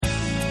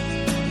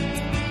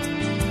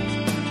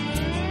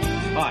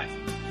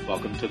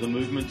Welcome to the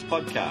Movements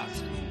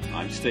Podcast.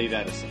 I'm Steve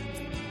Addison.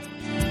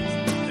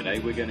 Today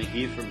we're going to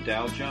hear from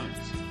Dale Jones,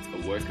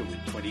 a worker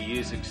with 20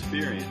 years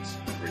experience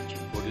reaching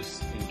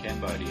Buddhists in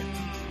Cambodia.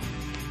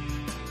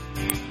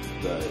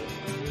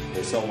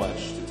 There's so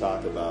much to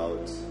talk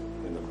about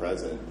in the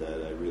present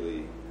that I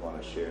really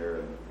want to share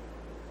and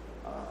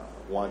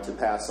want to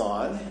pass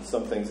on.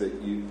 Some things that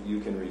you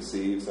can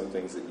receive, some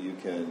things that you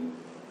can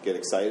get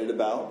excited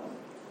about.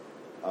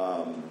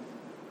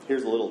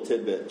 Here's a little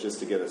tidbit just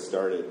to get us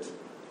started.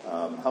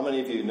 How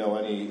many of you know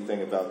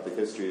anything about the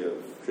history of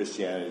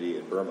Christianity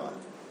in Burma?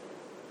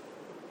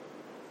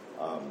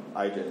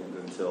 I didn't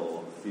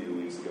until a few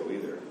weeks ago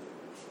either.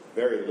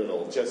 Very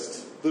little,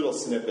 just little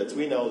snippets.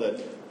 We know that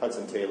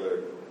Hudson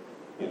Taylor,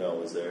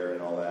 was there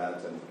and all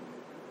that. And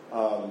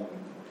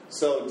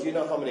so, do you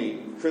know how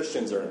many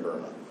Christians are in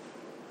Burma?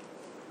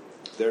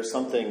 There's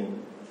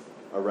something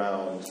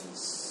around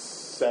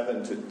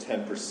 7 to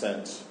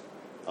 10%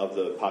 of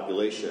the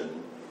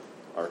population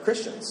are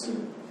Christians.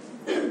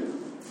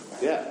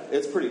 Yeah,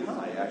 it's pretty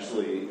high,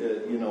 actually.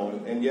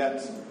 And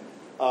yet,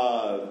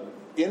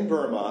 in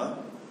Burma,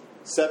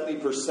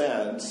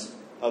 70%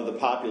 of the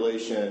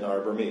population are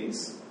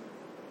Burmese,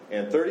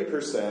 and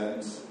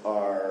 30%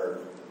 are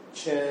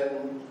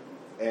Chin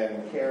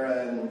and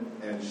Karen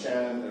and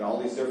Shen and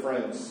all these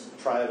different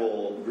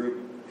tribal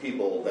group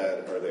people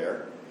that are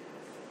there.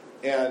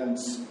 And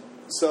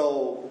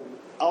so,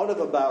 out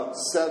of about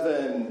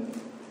 7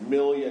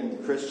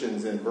 million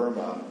Christians in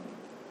Burma,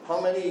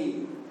 how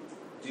many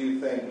do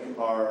you think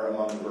are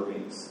among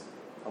Burmese?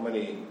 How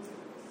many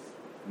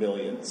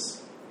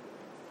millions?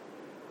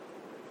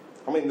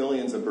 How many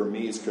millions of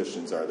Burmese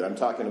Christians are there? I'm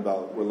talking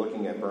about, we're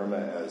looking at Burma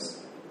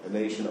as a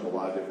nation of a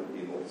lot of different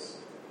peoples.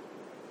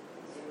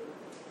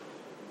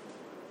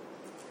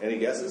 Any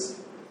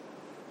guesses?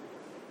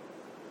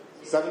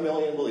 7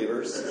 million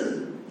believers.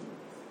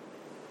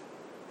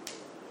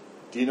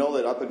 Do you know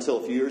that up until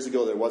a few years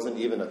ago there wasn't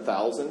even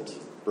 1,000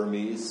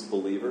 Burmese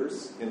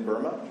believers in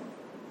Burma?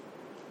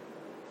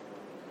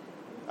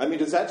 I mean,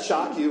 does that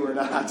shock you or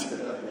not?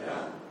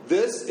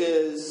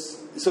 Yeah.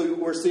 So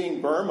we're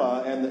seeing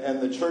Burma, and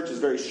the church is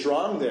very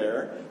strong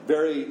there,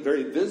 very,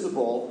 very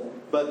visible,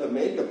 but the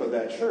makeup of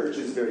that church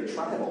is very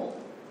tribal.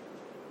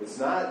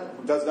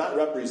 Does not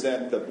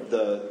represent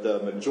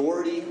the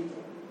majority.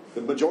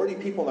 The majority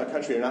of people in our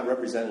country are not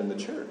represented in the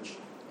church.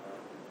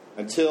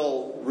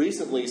 Until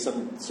recently,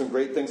 some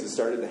great things have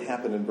started to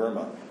happen in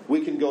Burma.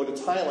 We can go to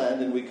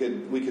Thailand and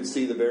we could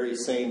see the very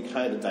same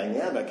kind of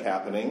dynamic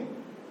happening,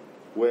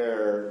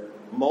 where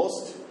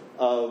most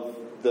of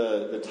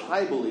the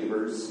Thai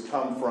believers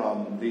come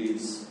from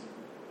these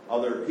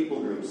other people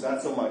groups,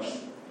 not so much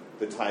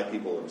the Thai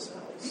people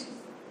themselves.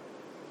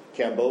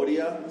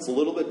 Cambodia, it's a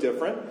little bit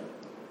different,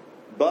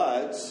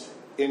 but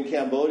in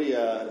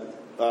Cambodia,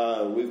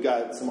 we've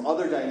got some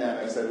other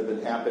dynamics that have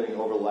been happening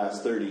over the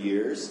last 30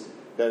 years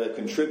that have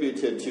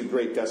contributed to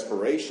great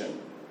desperation,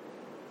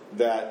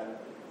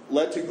 that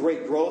led to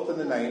great growth in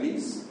the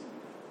 90s,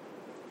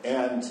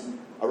 and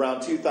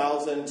around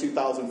 2000,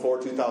 2004,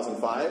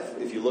 2005,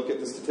 if you look at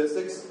the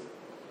statistics,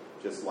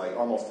 just like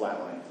almost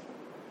flatlined.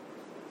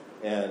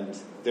 And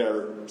there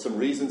are some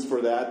reasons for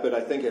that, but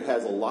I think it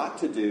has a lot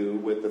to do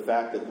with the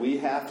fact that we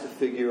have to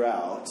figure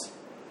out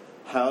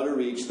how to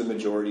reach the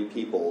majority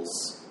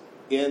peoples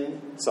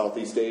in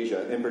Southeast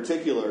Asia, in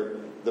particular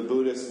the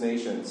Buddhist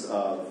nations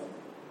of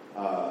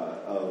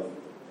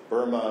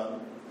Burma,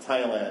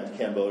 Thailand,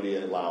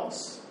 Cambodia, and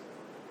Laos.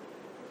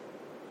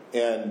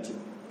 And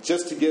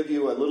just to give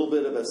you a little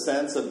bit of a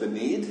sense of the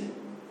need,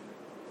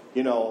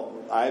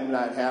 I'm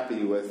not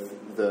happy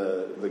with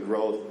the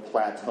growth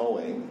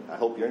plateauing. I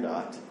hope you're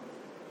not.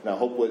 And I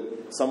hope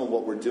some of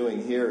what we're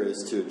doing here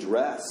is to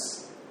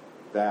address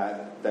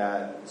that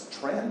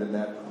trend and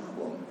that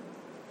problem.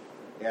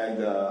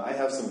 And I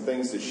have some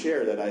things to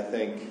share that I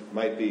think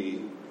might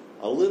be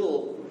a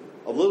little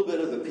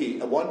bit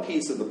of one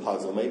piece of the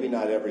puzzle. Maybe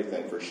not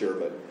everything for sure,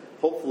 but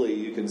hopefully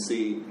you can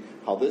see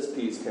how this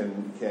piece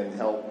can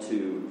help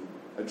to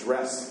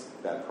address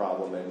that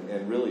problem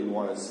and really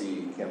want to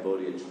see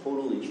Cambodia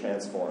totally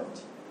transformed.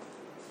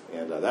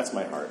 And that's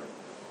my heart.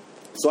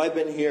 So I've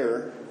been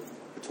here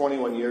for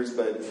 21 years,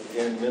 but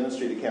in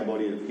ministry to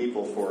Cambodian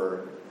people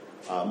for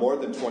more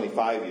than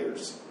 25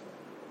 years.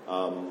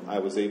 I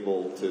was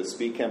able to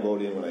speak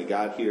Cambodian when I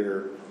got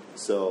here,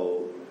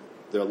 so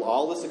there's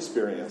all this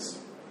experience.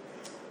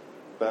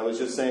 But I was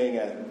just saying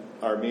at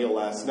our meal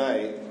last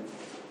night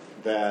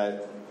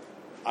that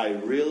I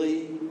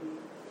really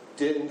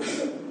didn't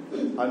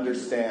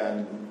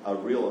understand a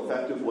real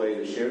effective way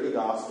to share the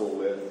gospel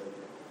with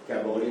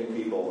Cambodian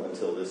people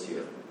until this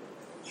year.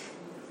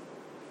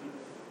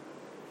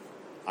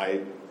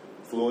 I'm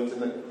fluent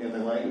in the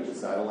language.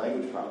 It's not a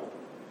language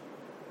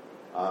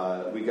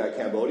problem. We got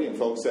Cambodian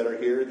folks that are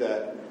here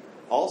that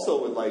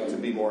also would like to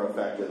be more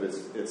effective.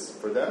 It's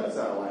for them, it's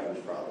not a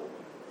language problem.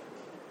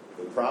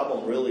 The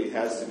problem really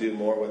has to do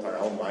more with our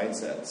own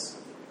mindsets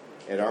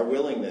and our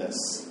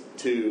willingness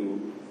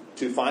to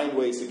find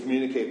ways to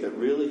communicate that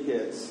really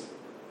hits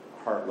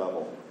heart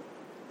level.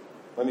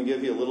 Let me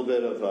give you a little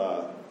bit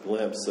of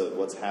glimpse of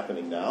what's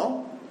happening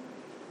now.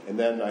 And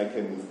then I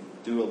can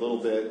do a little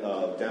bit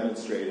of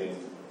demonstrating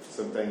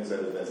some things that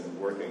have been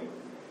working.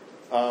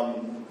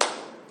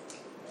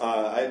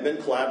 I've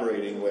been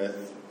collaborating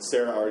with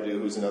Sarah Ardu,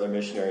 who's another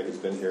missionary who's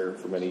been here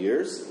for many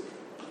years.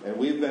 And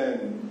we've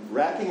been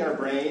racking our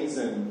brains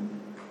and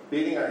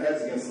beating our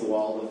heads against the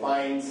wall to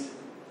find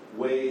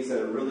ways that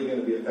are really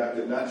going to be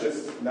effective, not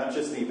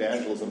just in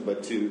evangelism,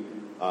 but to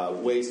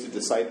ways to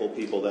disciple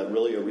people that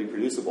really are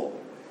reproducible.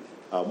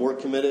 We're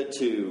committed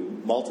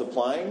to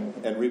multiplying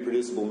and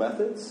reproducible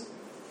methods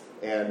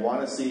and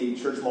want to see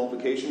church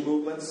multiplication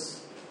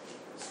movements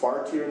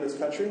sparked here in this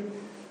country.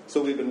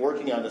 So we've been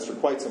working on this for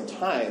quite some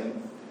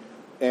time.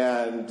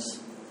 And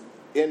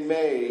in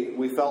May,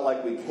 we felt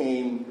like we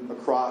came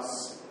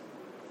across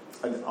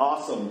an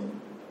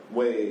awesome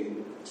way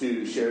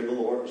to share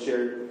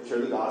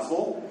the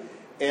gospel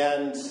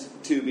and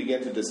to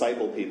begin to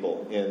disciple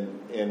people.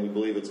 And we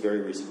believe it's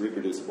very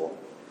reproducible.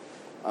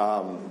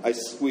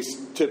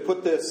 To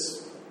put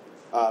this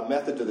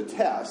method to the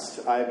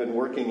test, I've been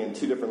working in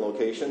two different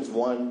locations.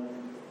 One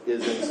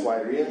is in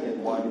Swairian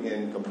and one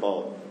in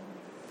Cambodia.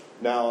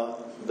 Now,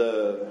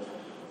 the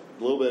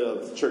little bit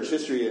of church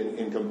history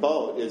in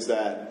Cambodia is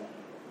that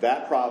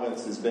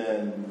province has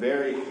been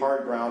very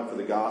hard ground for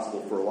the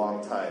gospel for a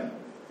long time.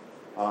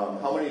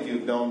 How many of you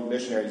have known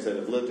missionaries that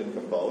have lived in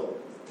Cambodia?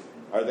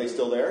 Are they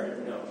still there?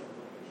 No.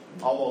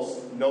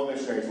 Almost no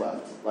missionaries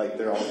left. Like,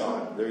 they're all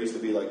gone. There used to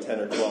be like 10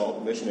 or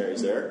 12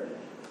 missionaries there.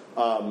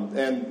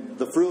 And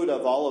the fruit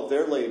of all of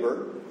their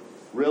labor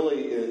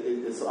really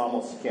is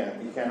almost, you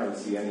can't hardly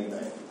see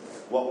anything.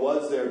 What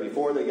was there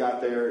before they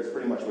got there is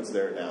pretty much what's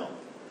there now.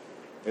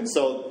 And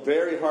so,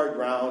 very hard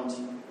ground.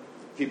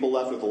 People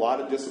left with a lot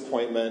of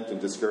disappointment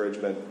and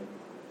discouragement.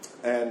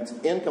 And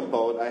in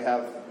Cambodia, I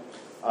have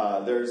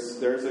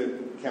there's a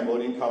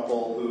Cambodian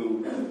couple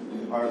who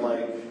are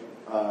like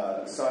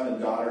son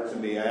and daughter to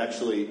me. I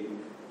actually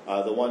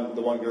the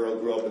one girl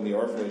grew up in the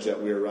orphanage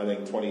that we were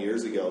running 20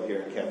 years ago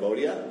here in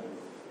Cambodia,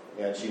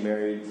 and she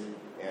married,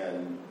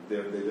 and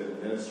they've been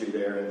in ministry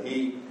there. And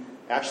he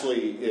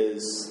actually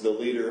is the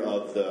leader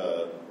of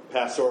the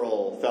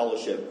pastoral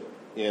fellowship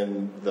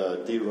in the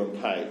Dirum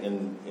Kai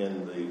in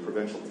the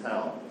provincial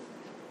town.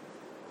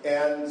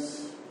 And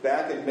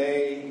back in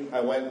May, I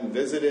went and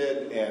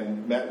visited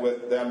and met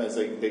with them as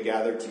they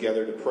gathered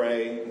together to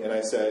pray. And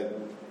I said,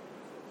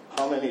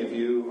 how many of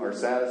you are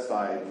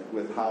satisfied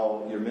with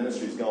how your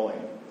ministry's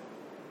going?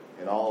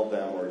 And all of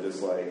them were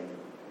just like,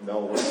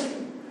 no,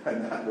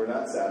 we're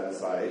not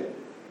satisfied.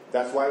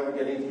 That's why we're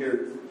getting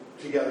here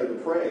together to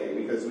pray,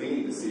 because we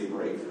need to see a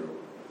breakthrough.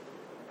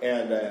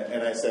 And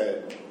I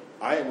said,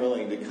 I am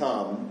willing to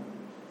come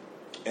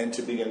and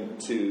to begin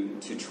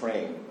to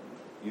train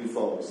you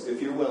folks,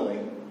 if you're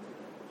willing,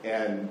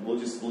 and we'll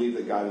just believe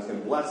that God is going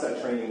to bless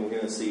that training. We're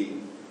going to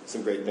see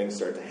some great things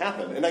start to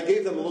happen. And I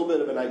gave them a little bit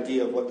of an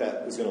idea of what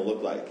that was going to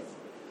look like.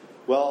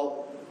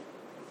 Well,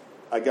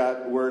 I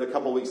got word a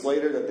couple weeks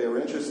later that they were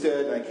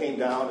interested, and I came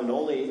down, and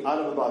only out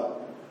of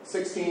about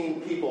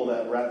 16 people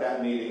that were at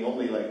that meeting,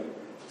 only like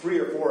 3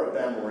 or 4 of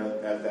them were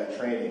at that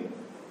training,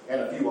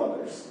 and a few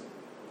others.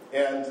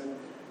 And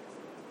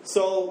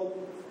so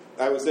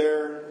I was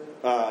there.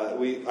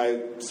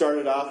 I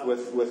started off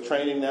with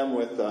training them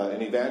with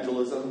an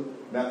evangelism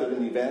method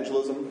in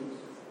evangelism.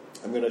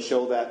 I'm going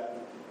to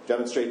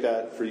demonstrate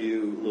that for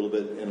you a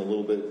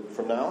little bit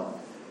from now.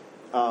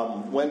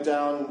 Went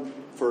down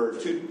for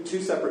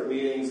two separate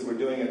meetings. We're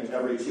doing it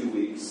every 2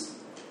 weeks.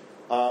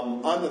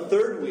 On the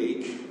third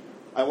week,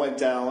 I went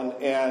down,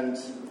 and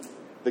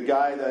the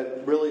guy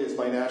that really is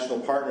my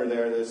national partner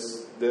there,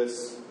 this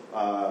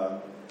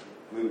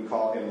we would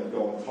call him the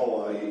Goan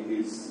Toa.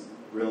 He's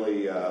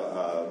really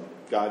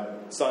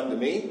God's son to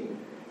me.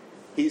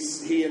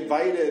 He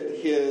invited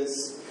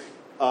his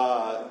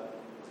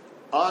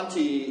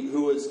auntie,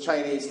 who was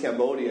Chinese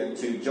Cambodian,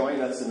 to join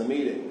us in the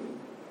meeting.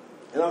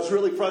 And I was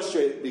really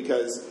frustrated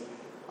because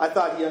I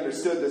thought he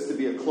understood this to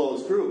be a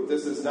closed group.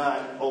 This is not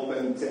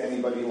open to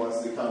anybody who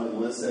wants to come and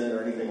listen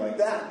or anything like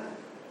that.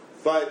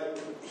 But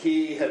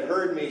he had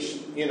heard me,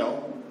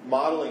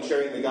 modeling,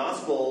 sharing the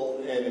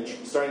gospel and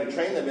starting to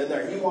train them in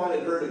there. He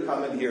wanted her to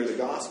come and hear the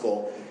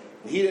gospel.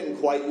 He didn't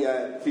quite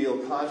yet feel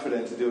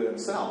confident to do it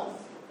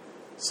himself.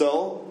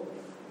 So,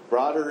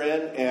 brought her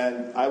in,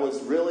 and I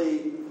was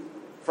really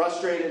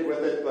frustrated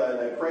with it, but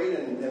I prayed,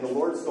 and the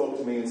Lord spoke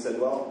to me and said,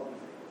 well,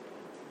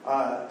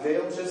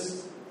 Dale,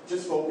 just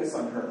focus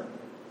on her.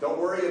 Don't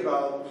worry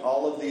about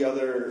all of the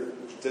other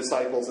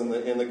disciples in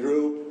the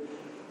group.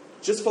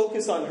 Just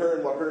focus on her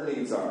and what her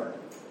needs are.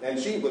 And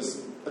she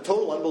was a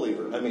total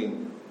unbeliever. I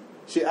mean,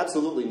 she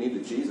absolutely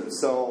needed Jesus.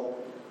 So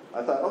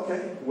I thought,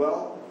 okay,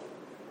 well,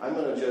 I'm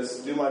going to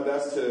just do my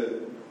best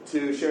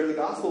to share the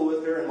gospel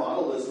with her and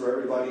model this for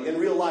everybody in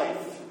real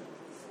life.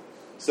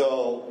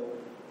 So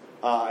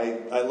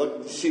I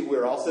looked, we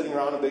were all sitting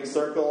around a big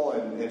circle,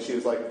 and she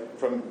was like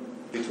from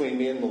between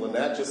me and the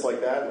Lynette, just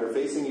like that. We were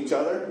facing each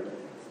other.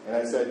 And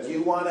I said, do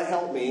you want to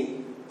help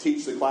me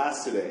teach the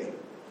class today?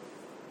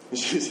 And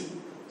she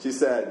She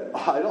said,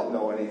 I don't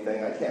know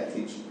anything. I can't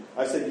teach.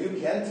 I said,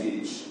 you can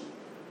teach.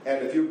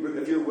 And if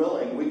you're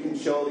willing, we can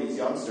show these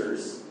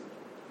youngsters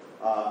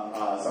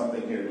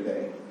something here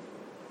today.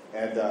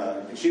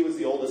 And she was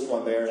the oldest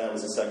one there, and I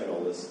was the second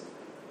oldest.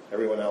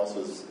 Everyone else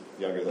was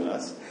younger than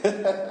us.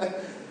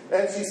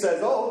 And she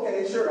says, oh,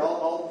 okay, sure,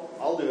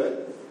 I'll do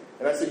it.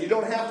 And I said, you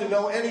don't have to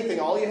know anything.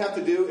 All you have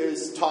to do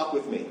is talk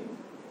with me.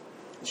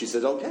 And she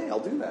said, okay, I'll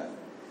do that.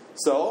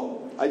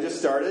 So I just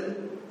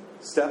started,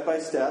 step by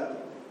step,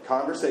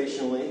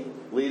 conversationally,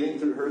 leading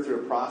her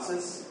through a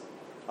process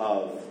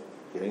of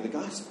getting the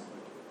gospel,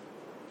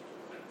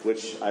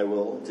 which I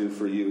will do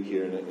for you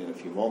here in a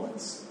few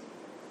moments.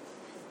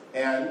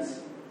 And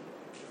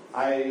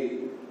I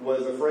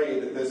was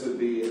afraid that this would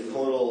be a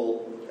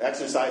total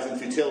exercise in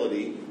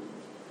futility,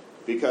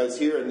 because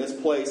here in this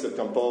place of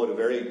Cambodia,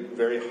 very,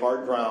 very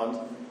hard ground,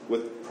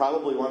 with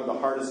probably one of the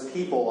hardest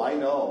people I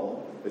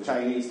know, the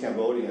Chinese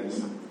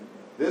Cambodians,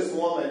 this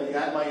woman,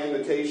 at my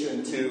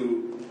invitation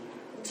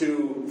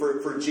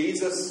for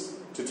Jesus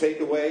to take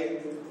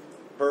away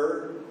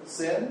her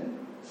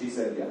sin, she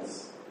said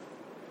yes.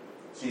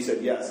 She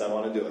said, yes, I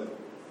want to do it.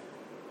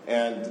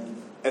 And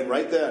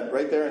right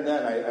there and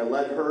then, I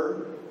led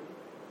her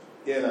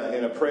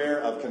in a prayer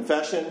of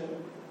confession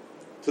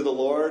to the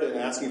Lord and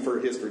asking for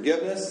His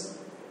forgiveness.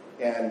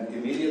 And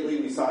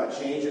immediately we saw a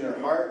change in her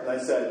heart. And I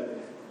said,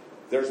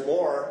 there's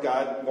more.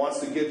 God wants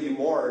to give you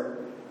more.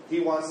 He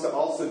wants to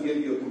also give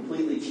you a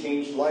completely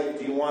changed life.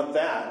 Do you want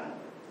that?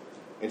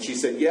 And she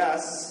said,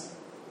 yes.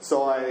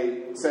 So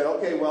I said,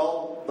 okay,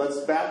 well, let's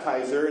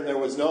baptize her. And there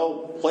was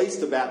no place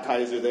to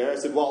baptize her there. I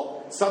said,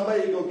 well,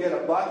 somebody go get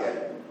a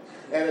bucket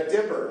and a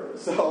dipper.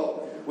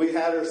 So we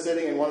had her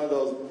sitting in one of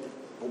those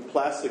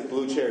plastic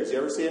blue chairs. You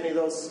ever see any of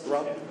those,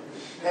 Rob?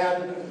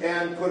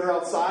 And put her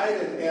outside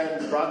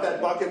and brought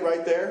that bucket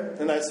right there.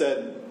 And I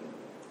said,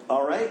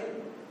 all right,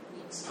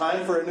 it's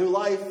time for a new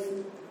life.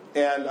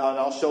 And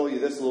I'll show you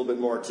this a little bit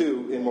more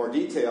too, in more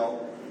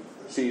detail.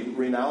 She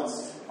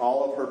renounced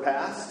all of her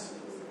past,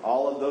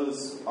 all of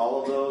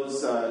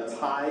those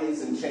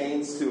ties and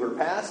chains to her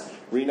past,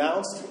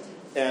 renounced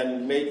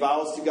and made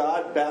vows to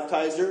God,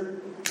 baptized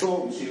her.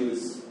 Boom, she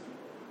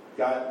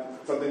got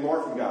something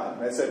more from God.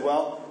 And I said,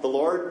 well, the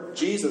Lord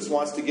Jesus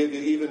wants to give you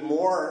even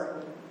more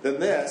than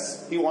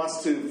this. He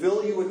wants to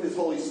fill you with His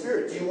Holy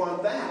Spirit. Do you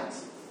want that?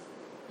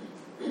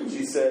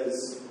 She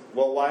says,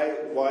 well, why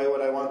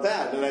would I want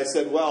that? And I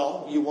said,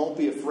 well, you won't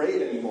be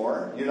afraid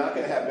anymore. You're not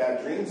going to have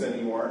bad dreams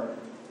anymore.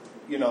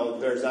 You know,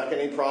 there's not going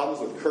to be any problems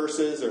with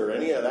curses or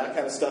any of that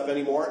kind of stuff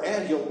anymore.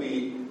 And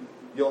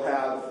you'll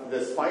have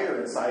this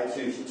fire inside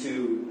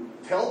to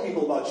tell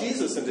people about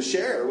Jesus and to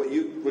share what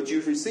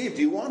you've received.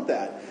 Do you want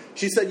that?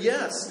 She said,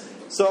 yes.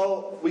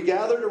 So we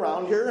gathered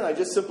around her, and I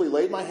just simply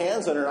laid my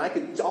hands on her,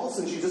 and all of a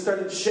sudden she just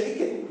started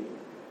shaking.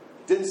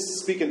 Didn't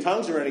speak in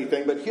tongues or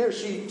anything, but here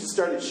she just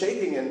started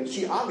shaking, and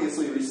she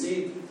obviously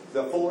received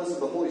the fullness of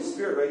the Holy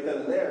Spirit right then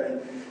and there,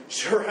 and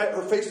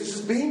her face was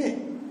just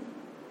beaming.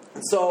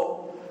 And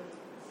so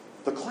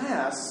the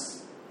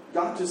class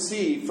got to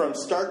see from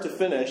start to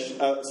finish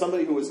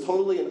somebody who was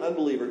totally an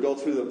unbeliever go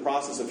through the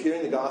process of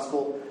hearing the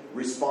gospel,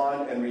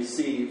 respond, and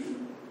receive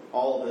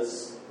all of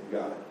this from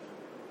God.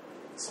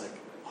 It's like,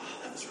 wow,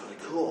 that was really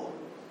cool.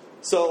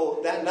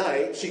 So that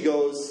night, she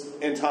goes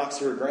and talks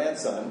to her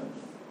grandson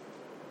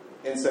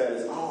and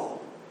says, oh,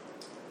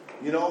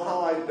 you know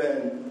how I've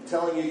been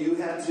telling you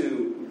had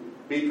to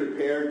be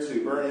prepared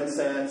to burn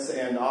incense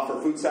and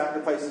offer food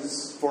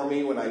sacrifices for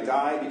me when I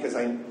die because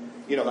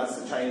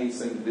that's the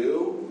Chinese thing to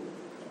do?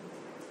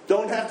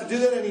 Don't have to do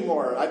that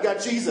anymore. I've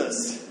got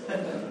Jesus.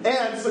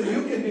 And so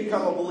you can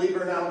become a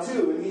believer now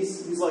too. And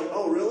he's like,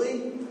 oh,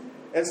 really?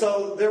 And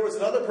so there was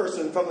another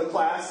person from the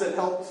class that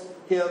helped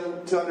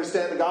him to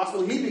understand the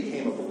gospel. He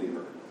became a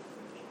believer.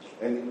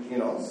 And,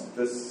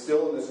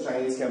 still in this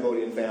Chinese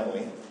Cambodian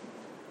family.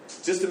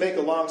 Just to make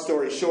a long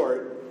story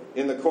short,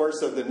 in the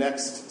course of the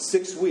next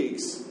 6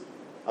 weeks,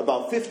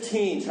 about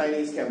 15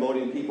 Chinese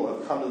Cambodian people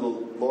have come to the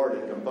Lord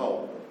in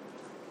Cambodia.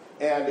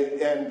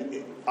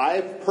 And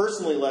I've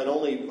personally led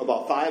only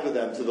about 5 of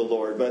them to the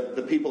Lord, but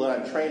the people that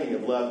I'm training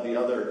have led the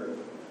other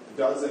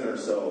dozen or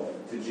so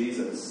to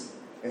Jesus.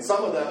 And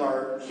some of them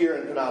are here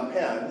in Phnom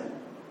Penh,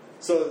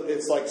 so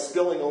it's like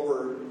spilling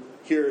over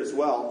here as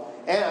well.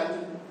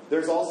 And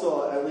there's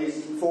also at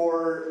least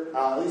 5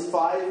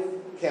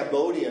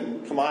 Cambodian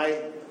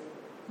Khmer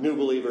new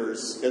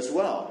believers as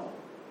well.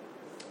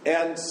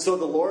 And so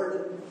the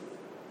Lord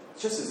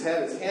just has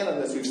had His hand on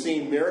this. We've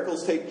seen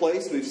miracles take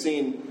place. We've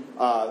seen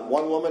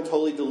one woman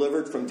totally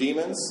delivered from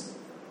demons.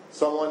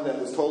 Someone that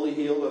was totally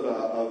healed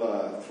of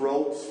a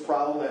throat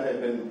problem that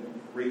had been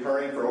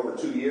recurring for over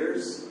 2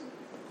 years.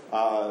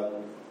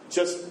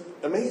 Just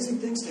amazing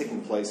things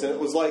taking place. And it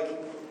was like,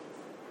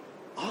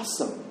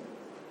 awesome.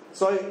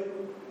 So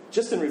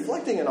just in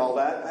reflecting on all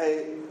that,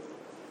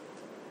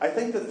 I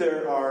think that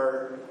there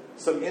are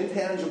some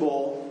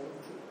intangible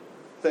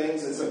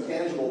things and some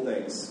tangible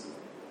things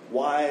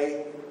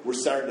why we're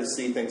starting to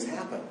see things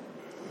happen.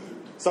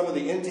 Some of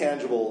the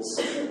intangibles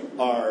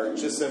are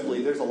just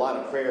simply, there's a lot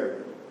of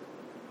prayer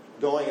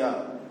going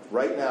up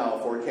right now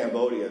for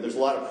Cambodia. There's a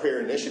lot of prayer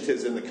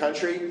initiatives in the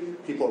country.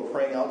 People are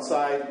praying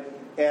outside.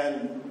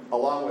 And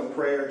along with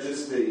prayer,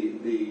 just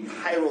the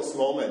kairos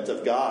moment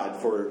of God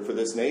for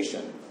this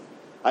nation.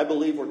 I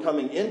believe we're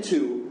coming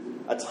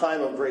into a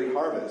time of great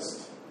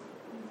harvest.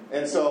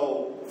 And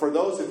so, for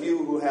those of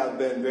you who have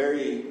been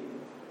very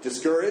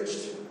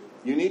discouraged,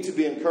 you need to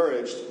be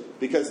encouraged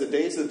because the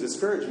days of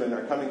discouragement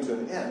are coming to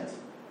an end.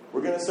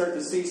 We're going to start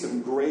to see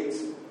some great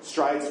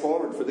strides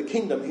forward for the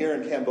kingdom here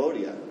in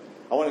Cambodia.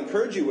 I want to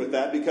encourage you with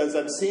that because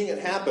I'm seeing it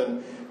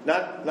happen,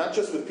 not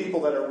just with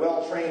people that are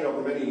well trained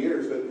over many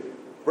years,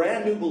 but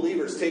brand new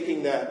believers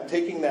taking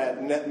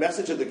that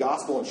message of the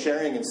gospel and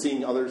sharing and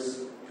seeing others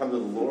come to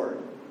the Lord.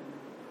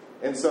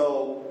 And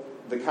so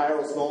the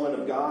Kairos moment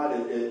of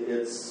God,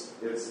 it's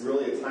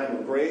really a time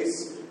of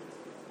grace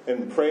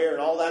and prayer and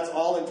all that's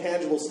all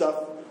intangible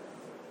stuff.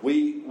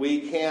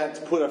 We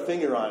can't put a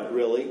finger on it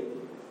really.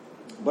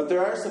 But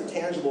there are some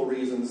tangible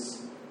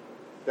reasons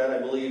that I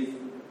believe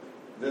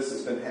this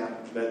has been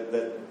happening,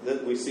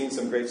 that we've seen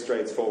some great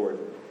strides forward.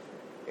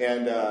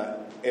 And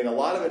a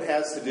lot of it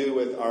has to do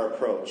with our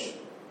approach.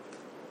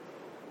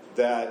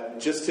 I'm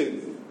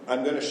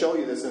going to show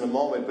you this in a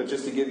moment, but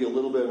just to give you a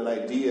little bit of an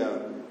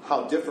idea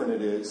how different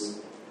it is.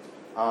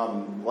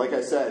 Like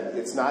I said,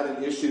 it's not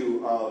an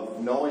issue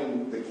of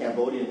knowing the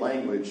Cambodian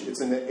language.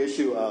 It's an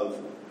issue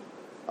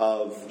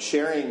of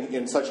sharing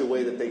in such a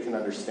way that they can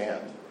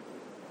understand.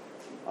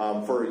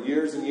 For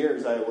years and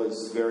years, I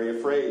was very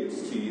afraid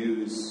to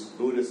use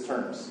Buddhist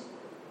terms.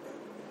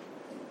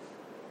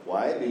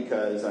 Why?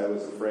 Because I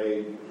was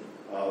afraid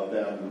of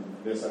them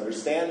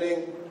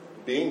misunderstanding,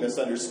 being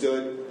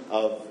misunderstood,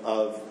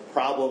 of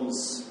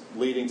problems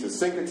leading to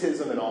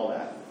syncretism and all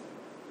that.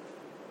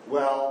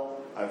 Well,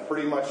 I've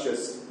pretty much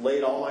just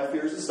laid all my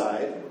fears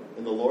aside,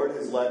 and the Lord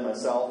has led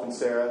myself and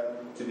Sarah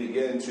to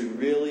begin to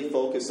really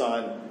focus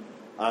on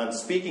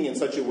speaking in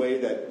such a way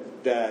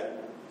that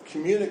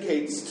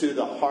communicates to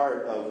the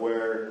heart of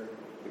where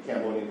the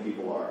Cambodian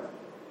people are.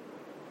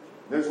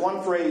 There's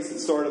one phrase that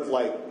sort of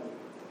like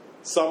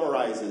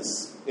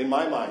summarizes, in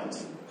my mind,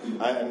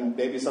 and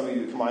maybe some of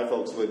you Khmer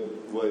folks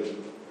would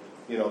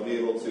be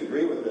able to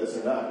agree with this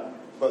or not,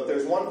 but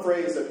there's one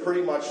phrase that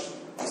pretty much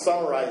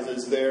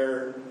summarizes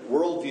their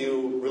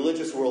worldview,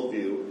 religious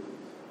worldview,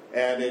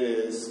 and it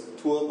is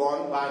Tua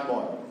Bon Ban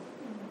Bon.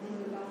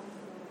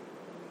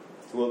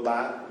 Tua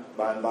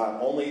Ban Ban.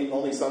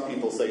 Only some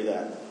people say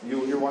that.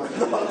 You're one of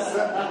those.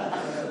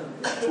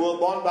 Tua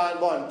Bon Ban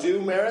Bon.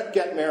 Do merit,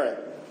 get merit.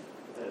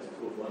 That's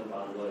Tua Bon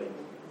Ban Loi.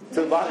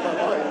 Tua Bon Ban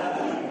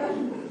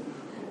Loi.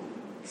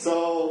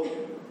 So,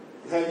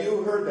 have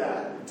you heard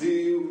that?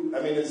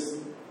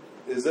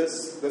 Is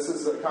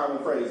this a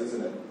common phrase,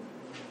 isn't it?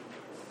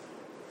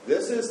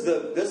 This is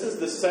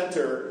the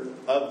center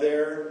of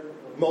their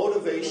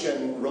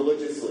motivation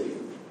religiously.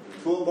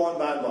 Tua Bon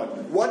Ban Bon.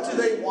 What do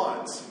they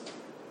want?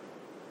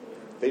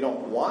 They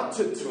don't want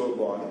to Tua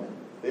Bon.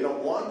 They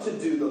don't want to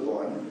do the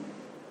Bon.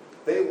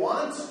 They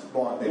want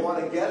Bon. They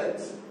want to get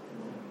it.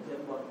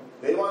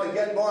 They want to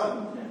get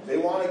Bon. They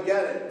want to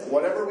get it.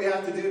 Whatever we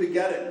have to do to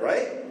get it,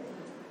 right?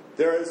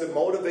 There is a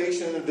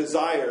motivation and a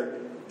desire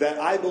that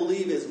I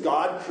believe is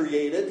God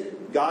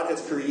created. God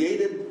has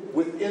created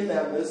within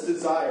them this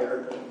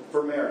desire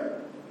for merit.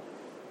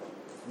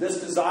 This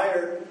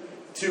desire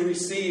to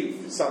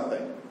receive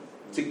something,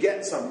 to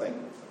get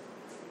something.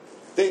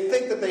 They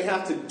think that they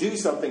have to do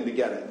something to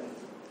get it.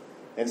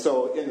 And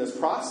so in this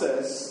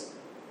process,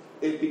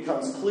 it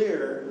becomes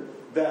clear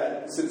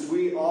that since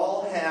we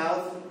all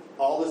have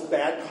all this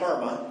bad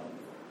karma,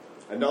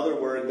 another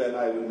word that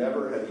I would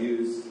never have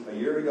used a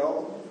year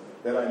ago,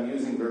 that I'm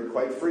using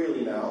quite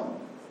freely now,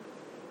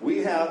 we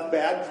have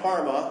bad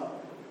karma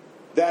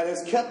that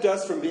has kept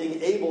us from being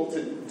able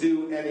to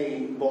do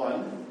any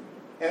Bon,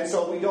 and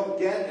so we don't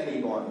get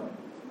any Bon.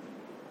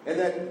 And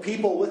that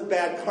people with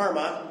bad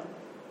karma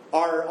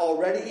are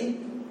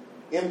already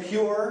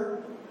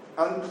impure,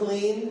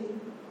 unclean,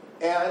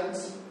 and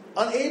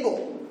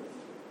unable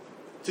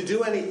to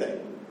do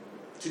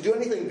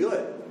anything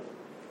good.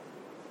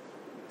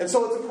 And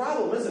so it's a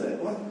problem, isn't it?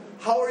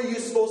 How are you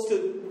supposed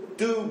to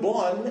do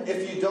Bon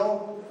if you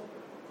don't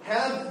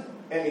have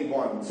any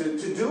Bon to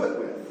do it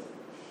with?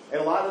 And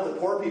a lot of the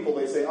poor people,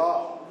 they say,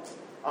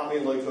 I'm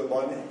in like the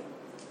Bon.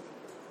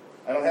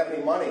 I don't have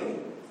any money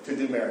to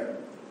do merit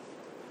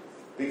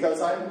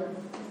because I'm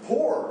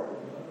poor.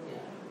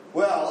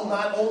 Well,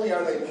 not only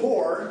are they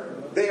poor,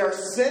 they are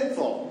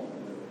sinful.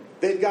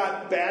 They've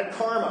got bad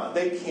karma.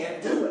 They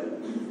can't do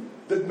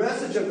it. The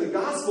message of the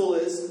gospel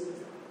is,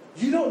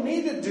 you don't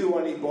need to do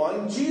any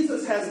Bon.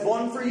 Jesus has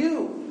Bon for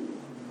you.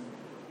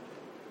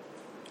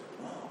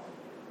 Oh,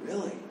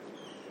 really?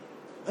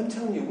 I'm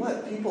telling you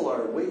what, people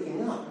are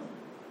waking up.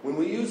 When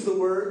we use the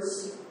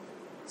words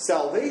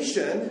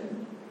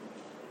salvation,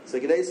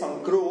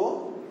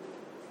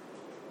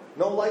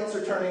 no lights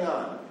are turning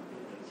on.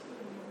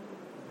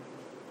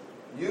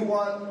 You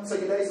want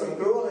Sagade some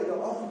gruel? They go,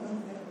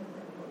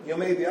 no.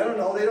 Maybe, I don't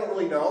know. They don't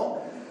really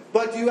know.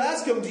 But you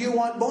ask them, do you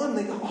want Bon?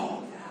 They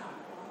go,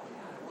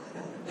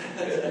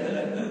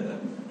 yeah.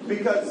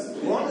 Because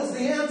one is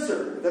the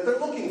answer that they're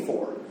looking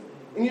for.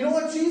 And you know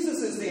what?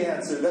 Jesus is the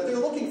answer that they're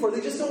looking for.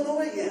 They just don't know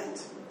it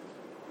yet.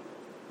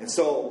 And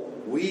so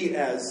we,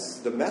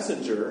 as the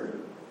messenger,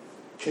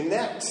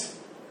 connect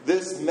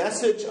this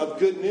message of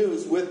good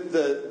news with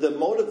the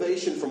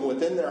motivation from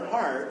within their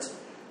heart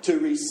to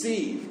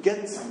receive,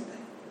 get something.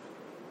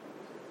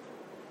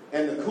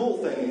 And the cool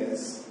thing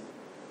is,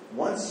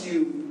 once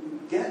you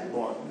get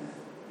one,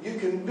 you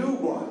can do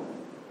one.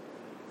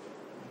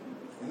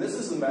 And this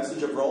is the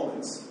message of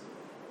Romans.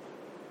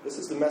 This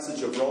is the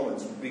message of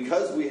Romans.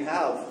 Because we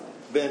have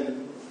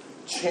been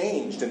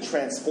changed and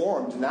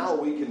transformed, now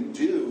we can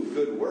do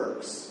good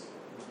works.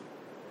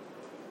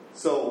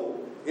 So,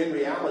 in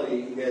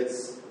reality,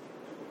 it's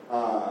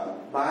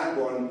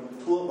bagon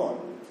tuabon,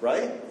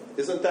 right?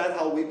 Isn't that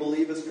how we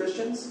believe as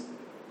Christians?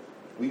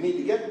 We need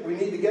to get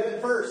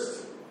it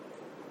first.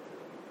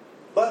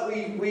 But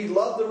we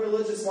love the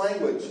religious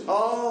language.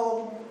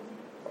 Oh,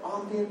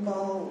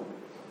 bo.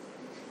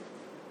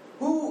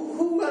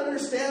 Who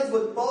understands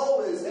what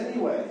bo is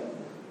anyway?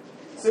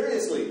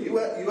 Seriously, you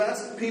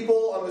ask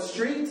people on the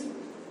street,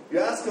 you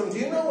ask them, do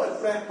you know what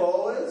fat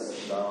bo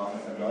is? No, I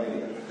have no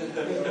idea.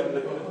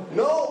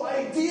 No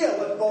idea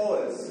what bo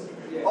is.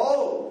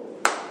 Oh,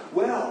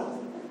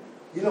 well,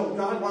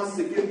 God wants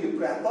to give you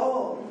fat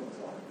bo.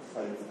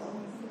 Like,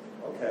 oh,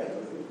 okay.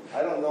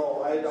 I don't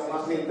know. I don't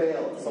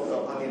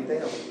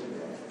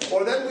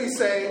Or then we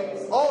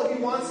say, oh,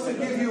 he wants to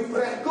give you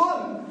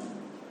prekun.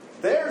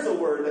 There's a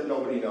word that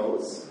nobody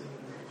knows.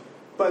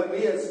 But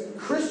we as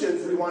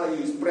Christians, we want to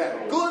use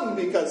prekun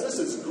because this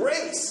is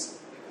grace.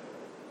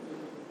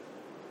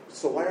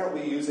 So why aren't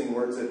we using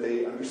words that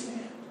they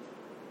understand?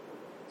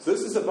 So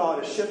this is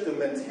about a shift of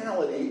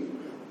mentality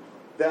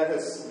that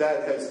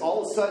has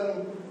all of a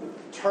sudden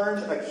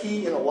turned a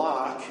key in a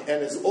lock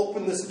and has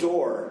opened this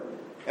door.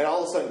 And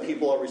all of a sudden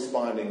people are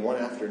responding one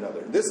after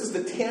another. This is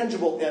the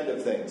tangible end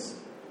of things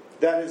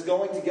that is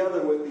going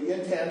together with the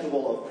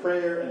intangible of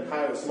prayer and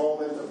kairos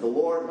moment of the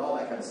Lord and all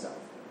that kind of stuff.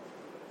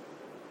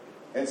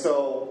 And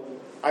so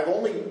I've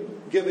only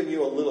given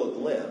you a little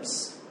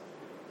glimpse,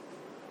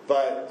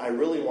 but I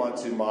really want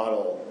to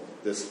model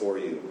this for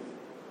you.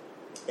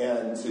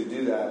 And to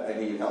do that, I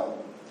need help.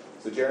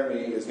 So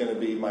Jeremy is going to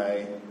be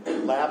my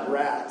lab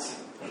rat.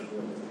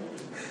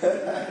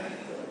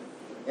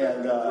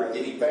 And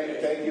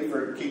thank you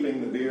for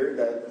keeping the beard.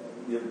 That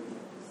you're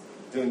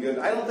doing good.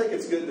 I don't think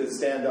it's good to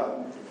stand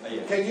up.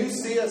 Can you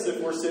see us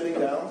if we're sitting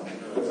down?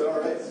 Is it all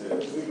right?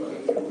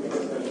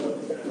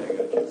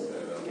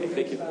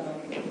 Thank you.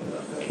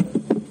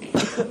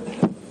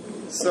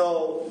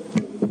 So,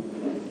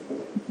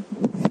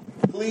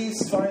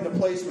 please find a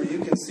place where you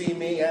can see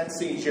me and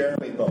see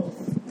Jeremy both.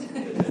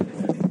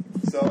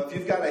 So if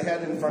you've got a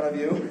head in front of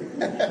you,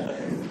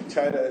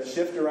 try to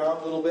shift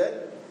around a little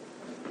bit.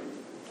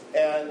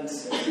 And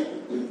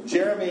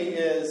Jeremy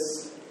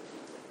is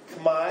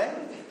Khmer.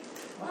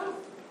 Wow.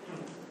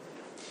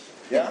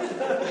 Yeah?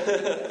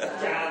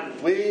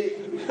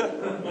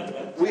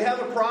 We have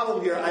a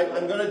problem here.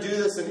 I'm going to do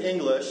this in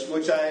English,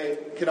 which I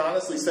can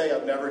honestly say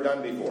I've never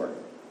done before.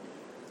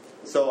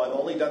 So I've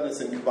only done this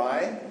in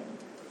Khmer,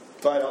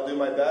 but I'll do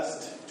my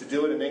best to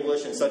do it in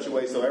English in such a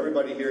way so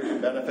everybody here can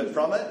benefit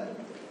from it.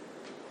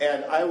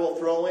 And I will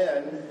throw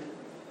in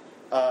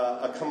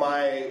a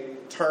Khmer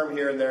term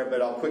here and there,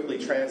 but I'll quickly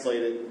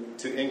translate it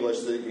to English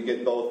so that you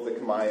get both the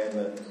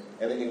Khmer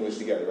and the English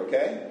together,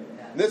 okay?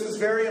 And this is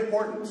very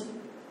important,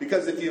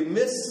 because if you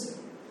miss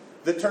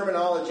the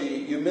terminology,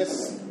 you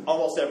miss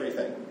almost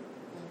everything.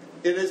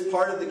 It is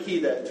part of the key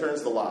that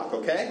turns the lock,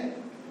 okay?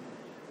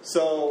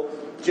 So,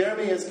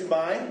 Jeremy is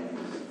Khmer,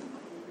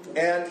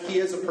 and he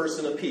is a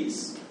person of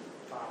peace.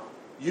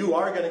 You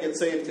are going to get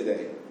saved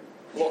today.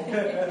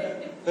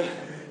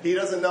 He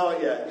doesn't know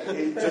it yet.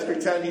 Just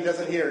pretend he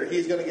doesn't hear.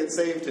 He's going to get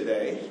saved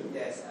today.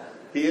 Yes.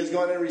 He is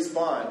going to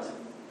respond.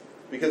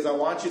 Because I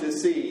want you to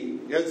see,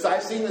 because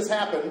I've seen this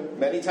happen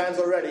many times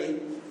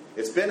already.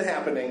 It's been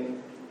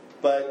happening.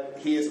 But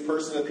he is a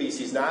person of peace.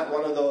 He's not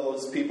one of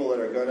those people that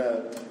are going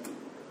to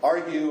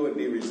argue and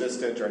be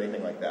resistant or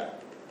anything like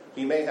that.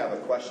 He may have a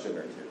question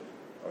or two.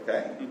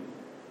 Okay?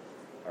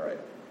 All right.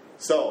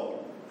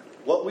 So,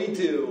 what we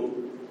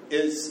do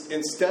is,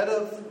 instead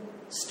of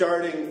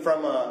starting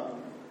from a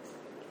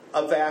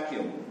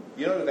vacuum.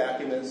 You know what a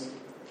vacuum is?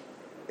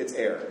 It's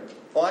air.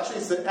 Well, actually,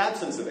 it's the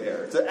absence of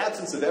air. It's the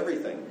absence of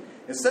everything.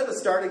 Instead of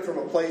starting from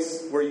a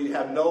place where you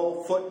have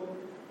no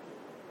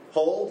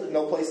foothold,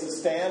 no place to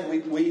stand,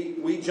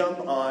 we jump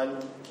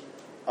on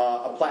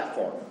a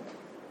platform,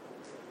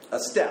 a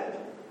step.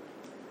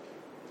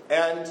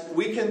 And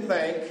we can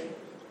thank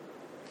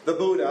the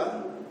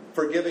Buddha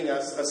for giving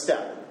us a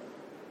step.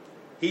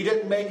 He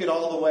didn't make it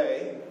all the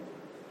way,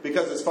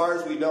 because as far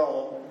as we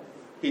know,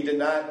 he did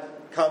not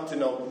come to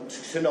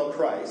know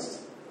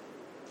Christ.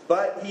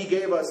 But he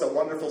gave us a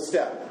wonderful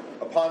step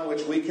upon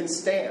which we can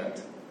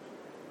stand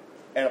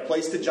and a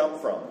place to jump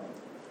from.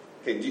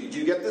 Okay, do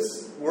you get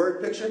this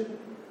word picture?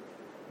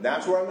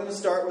 That's where I'm going to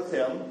start with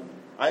him.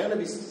 I'm going to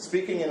be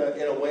speaking in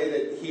a way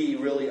that he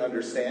really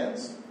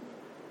understands.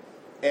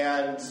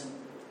 And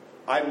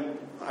I'm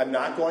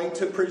not going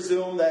to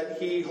presume that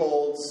he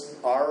holds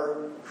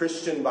our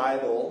Christian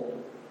Bible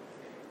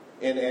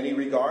in any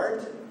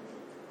regard.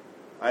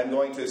 I'm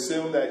going to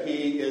assume that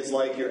he is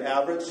like your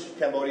average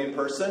Cambodian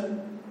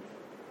person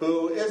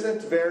who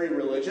isn't very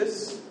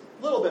religious,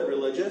 a little bit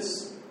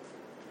religious.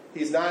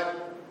 He's not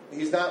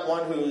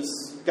one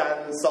who's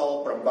gotten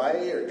Sol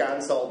Prambai or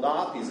gotten Sol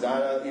Nop. He's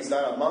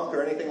not a monk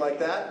or anything like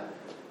that.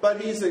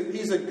 But he's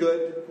a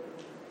good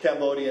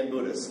Cambodian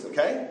Buddhist,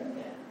 okay?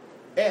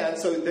 And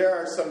so there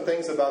are some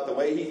things about the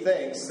way he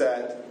thinks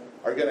that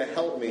are going to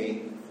help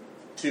me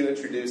to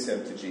introduce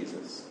him to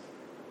Jesus.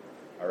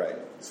 All right,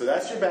 so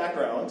that's your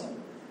background.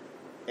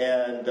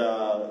 And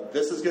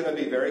this is going to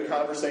be very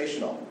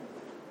conversational.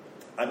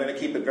 I'm going to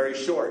keep it very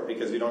short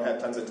because we don't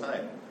have tons of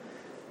time.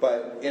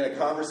 But in a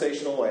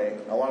conversational way,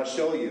 I want to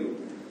show you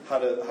how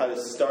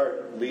to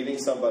start leading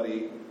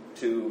somebody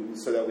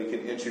so that we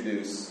can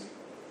introduce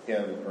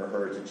him or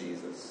her to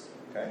Jesus.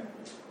 Okay?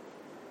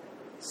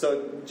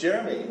 So,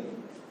 Jeremy,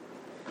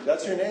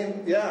 that's your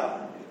name?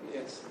 Yeah.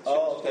 Yes.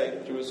 Oh, okay.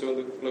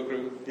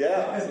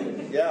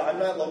 Yeah, I'm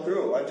not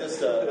Lokru. I'm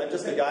just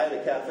a guy at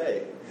a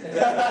cafe.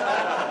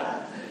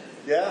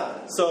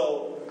 Yeah.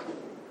 So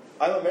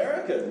I'm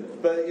American,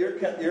 but you're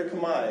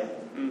Khmer.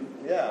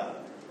 Yeah.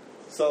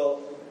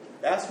 So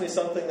ask me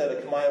something that a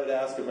Khmer would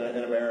ask an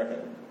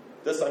American.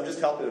 I'm just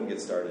helping him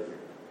get started here.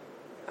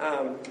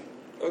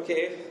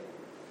 Okay.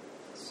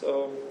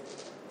 So.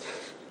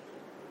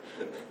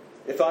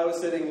 If I was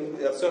sitting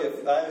at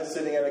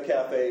a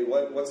cafe,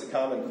 what's a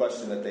common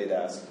question that they'd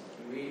ask?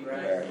 Do you eat rice?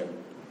 American.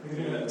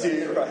 Do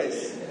you eat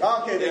rice?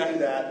 Okay, they do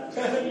that.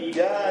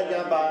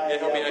 Yeah, bye.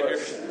 Yeah,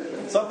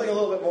 something a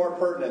little bit more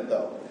pertinent,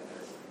 though.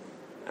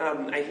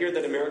 I hear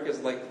that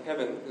America's like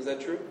heaven. Is that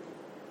true?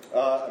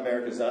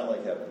 America's not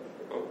like heaven.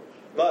 Oh.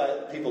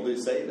 But people do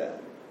say that.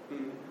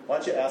 Why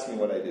don't you ask me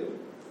what I do?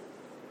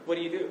 What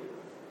do you do?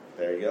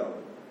 There you go.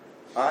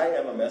 I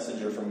am a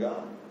messenger from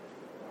God.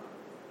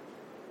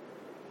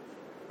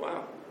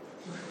 Wow.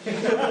 I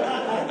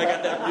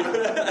got that.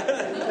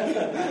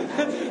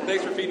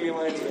 Thanks for feeding me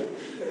lines, man.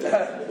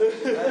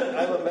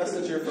 I'm a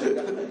messenger from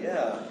God.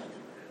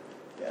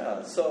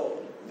 Yeah.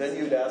 So then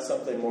you'd ask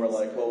something more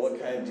like, well, what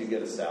kind, do you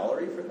get a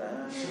salary for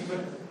that?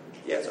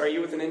 Yes. Are you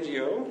with an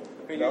NGO?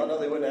 No,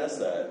 they wouldn't ask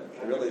that.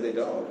 Really, they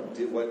don't.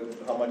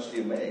 How much do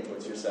you make?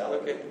 What's your salary?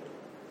 Okay.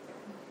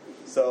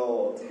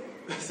 So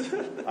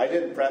I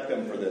didn't prep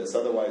him for this.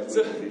 Otherwise,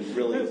 we would be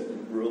really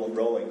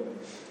rolling.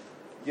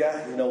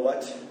 Yeah, you know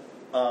what?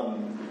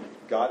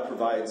 God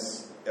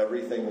provides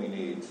everything we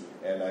need,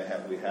 and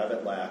we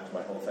haven't lacked.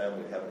 My whole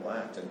family haven't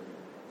lacked. And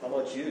how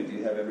about you? Do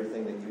you have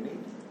everything that you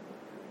need?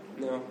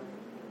 No.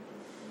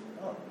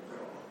 Oh,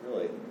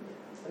 really?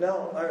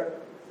 Now,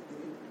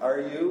 are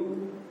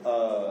you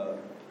a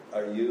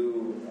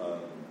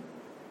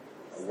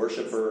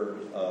worshiper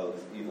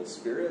of evil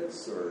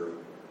spirits, or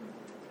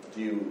are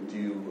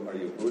you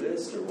a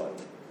Buddhist, or what?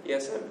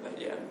 Yes, I'm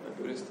a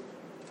Buddhist.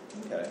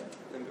 Okay.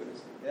 I'm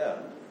Buddhist. Yeah.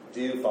 Do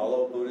you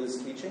follow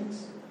Buddha's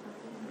teachings?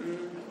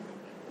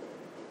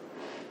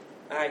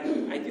 I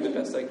do the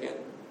best I can.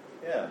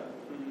 Yeah.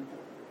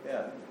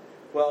 Yeah.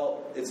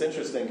 Well, it's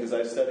interesting because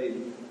I've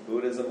studied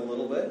Buddhism a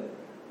little bit,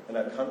 and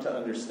I've come to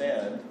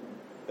understand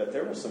that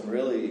there were some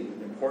really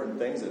important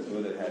things that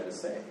Buddha had to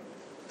say.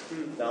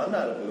 Now, I'm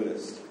not a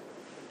Buddhist.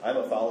 I'm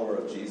a follower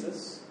of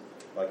Jesus.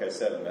 Like I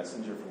said, a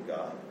messenger from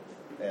God.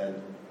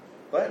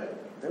 But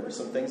there were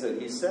some things that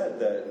he said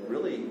that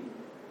really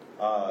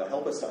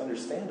help us to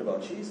understand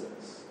about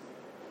Jesus.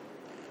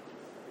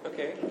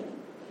 Okay.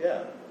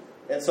 Yeah.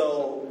 And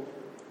so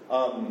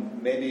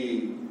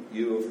maybe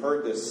you have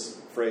heard this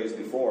phrase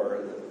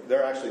before.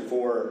 There are actually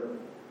four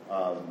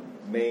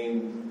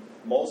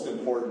most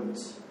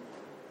important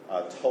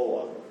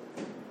Toa,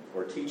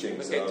 or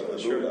teachings of the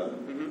Buddha,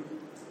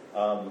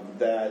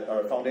 that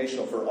are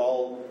foundational for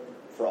all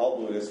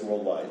Buddhists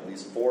worldwide.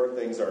 These four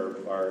things are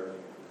for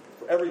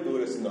every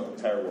Buddhist in the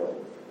entire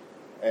world.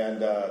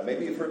 And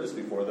maybe you've heard this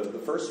before. The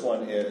first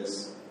one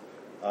is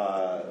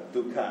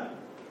dukkha.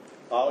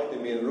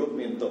 Awit mean rup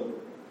mean tuk.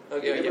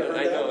 Okay,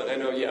 I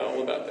know,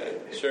 all about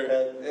that. Sure.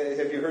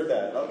 Have you heard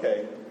that?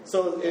 Okay.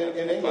 So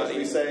in English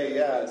we say,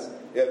 as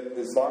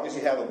long as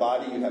you have a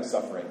body, you have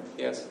suffering.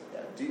 Yes.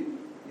 Yeah. Do you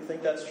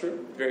think that's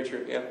true? Very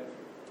true. Yeah.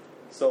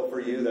 So for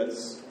you,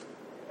 that's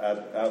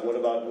what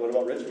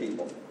about rich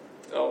people?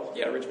 Oh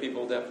yeah, rich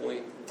people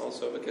definitely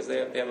also, because they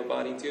have a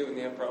body too, and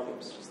they have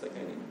problems just like I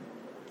do.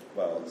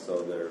 Well,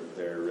 so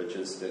their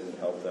riches didn't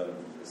help them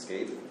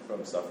escape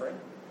from suffering?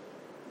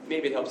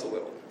 Maybe it helps a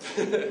little.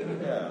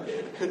 Yeah.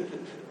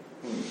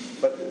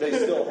 But they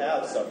still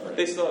have suffering.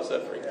 They still have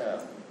suffering.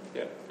 Yeah.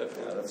 Yeah,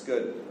 definitely. Yeah, that's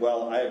good.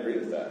 Well, I agree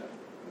with that.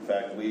 In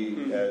fact,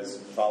 we, as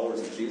followers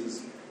of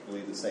Jesus,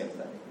 believe the same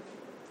thing.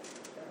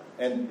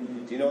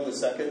 And do you know the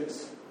second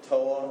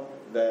Toa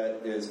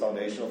that is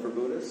foundational for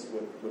Buddhists,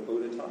 what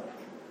Buddha taught?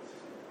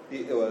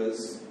 It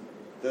was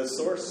the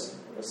source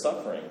of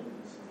suffering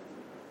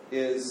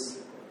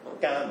is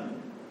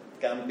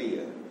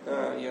Gambia.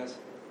 Yes.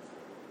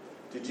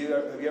 Have you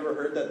ever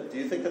heard that? Do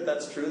you think that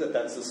that's true, that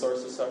that's the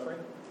source of suffering?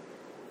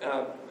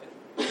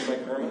 My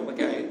karma, like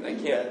I can't.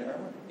 Bad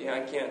karma? Yeah, I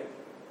can't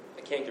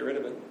get rid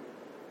of it.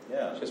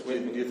 Yeah. Just do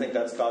with me. you think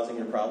that's causing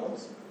your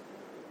problems?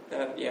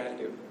 Yeah, I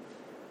do.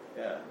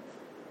 Yeah.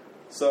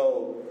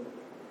 So,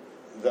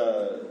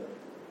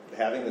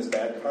 having this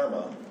bad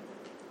karma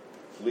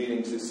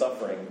leading to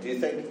suffering,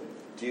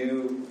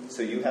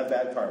 so you have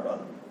bad karma?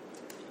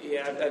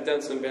 Yeah, I've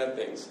done some bad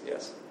things,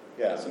 yes.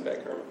 Yeah. Some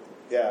bad karma.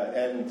 Yeah,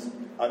 and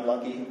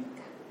unlucky?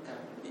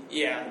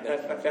 Yeah,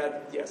 I've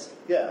had, yes.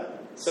 Yeah.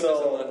 Sometimes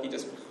unlucky,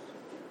 just...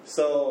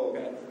 So,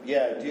 bad.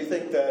 yeah, do you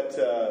think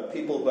that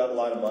people who've got a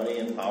lot of money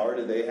and power,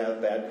 do they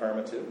have bad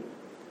karma too?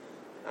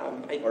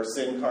 Or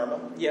sin karma?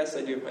 Yes,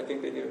 I do. I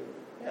think they do.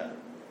 Yeah.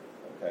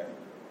 Okay.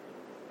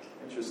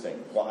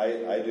 Interesting. Well,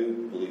 I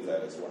do believe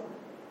that as well.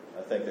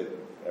 I think that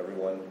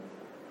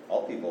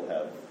all people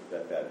have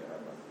that bad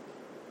karma.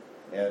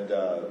 And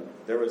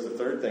there was a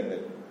third thing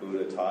that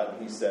Buddha taught.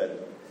 He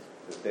said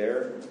that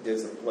there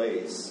is a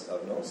place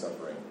of no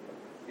suffering.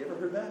 You ever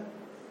heard that?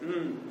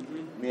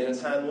 Mm-hmm. Do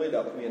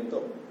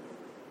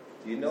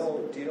you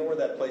know where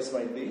that place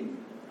might be?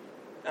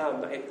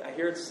 I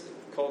hear it's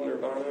called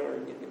Nirvana or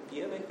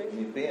Nibbana, I think.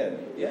 Nibbana,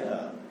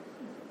 yeah.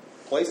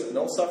 Place of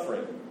no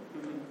suffering.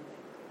 Mm-hmm.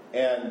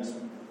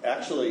 And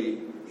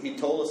actually, he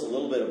told us a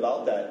little bit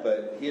about that,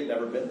 but he had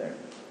never been there.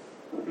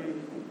 Mm-hmm.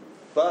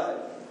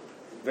 But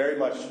very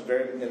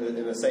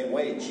in the same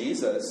way,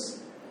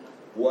 Jesus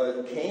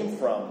came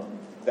from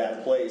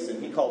that place,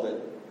 and he called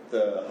it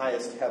the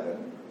highest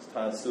heaven.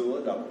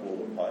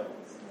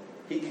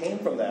 He came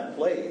from that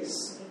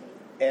place,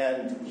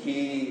 and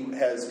he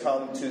has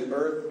come to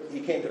earth. He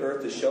came to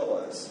earth to show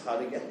us how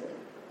to get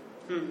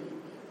there.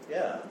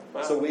 Yeah.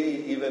 Wow. So we,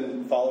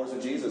 even followers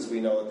of Jesus, we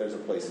know that there's a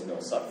place of no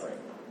suffering.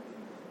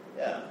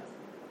 Yeah.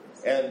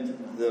 And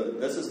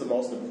this is the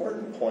most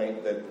important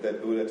point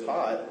that Buddha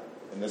taught,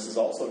 and this is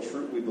also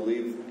true. We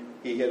believe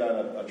he hit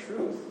on a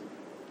truth.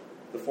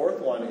 The fourth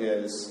one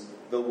is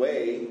the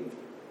way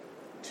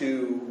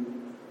to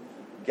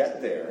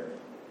get there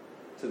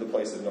to the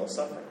place of no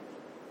suffering.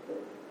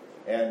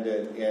 And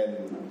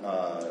in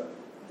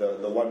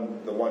the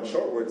one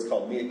short word is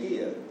called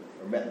miyagiya,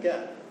 or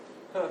metgat.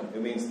 Huh.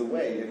 It means the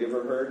way. Have you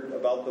ever heard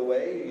about the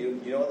way? You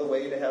know the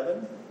way to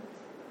heaven?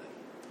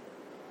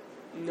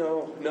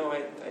 No.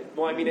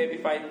 I mean,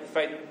 if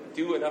I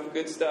do enough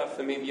good stuff,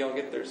 then maybe I'll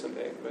get there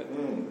someday. But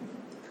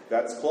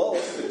that's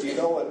close. But do you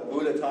know what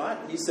Buddha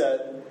taught? He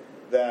said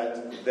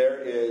that there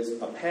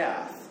is a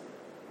path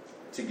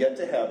to get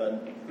to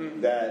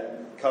heaven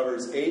that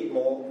covers 8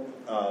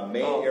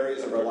 main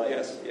areas of our life.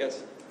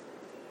 Yes.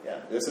 Yeah,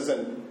 this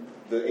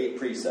isn't the 8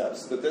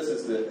 precepts, but this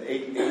is the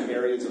 8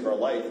 areas of our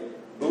life.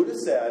 Buddha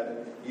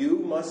said, you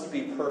must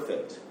be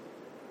perfect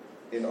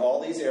in all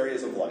these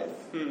areas of life.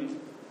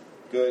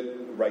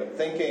 Good, right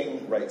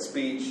thinking, right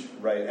speech,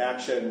 right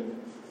action.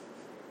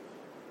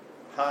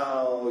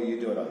 How are you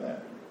doing on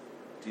that?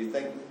 Do you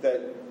think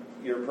that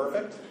you're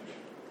perfect?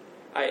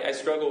 I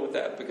struggle with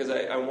that because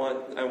I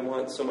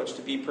want so much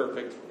to be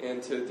perfect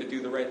and to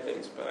do the right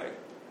things, but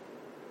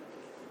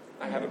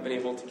I haven't been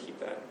able to keep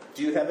that.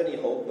 Do you have any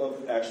hope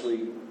of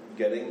actually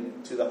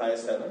getting to the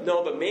highest heaven?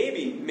 No, but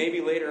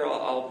maybe later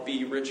I'll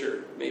be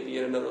richer, maybe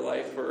in another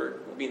life,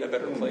 or be in a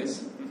better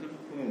place.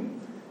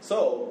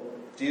 So,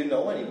 do you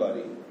know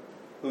anybody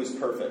who's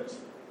perfect?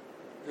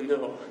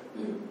 No.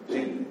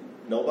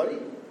 Nobody?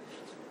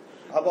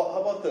 How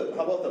about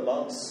the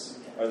monks?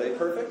 Are they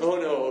perfect? Oh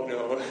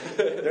no.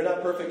 They're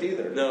not perfect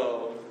either.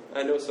 No,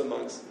 I know some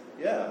monks.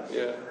 Yeah.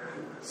 Yeah.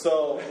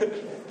 So,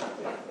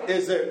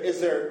 is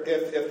there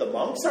if the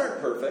monks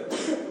aren't perfect,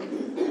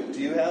 do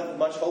you have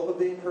much hope of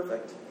being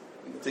perfect?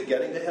 To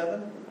getting to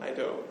heaven? I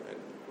don't.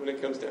 When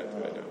it comes down to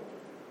it,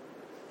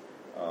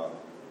 I don't.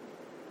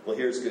 Well,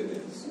 here's good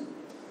news.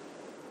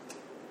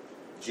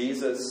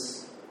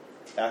 Jesus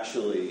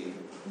actually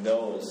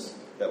knows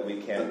that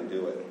we can't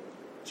do it.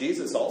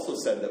 Jesus also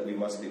said that we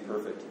must be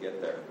perfect to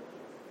get there.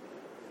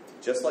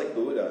 Just like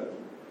Buddha,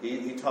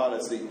 he taught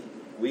us that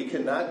we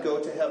cannot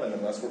go to heaven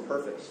unless we're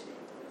perfect.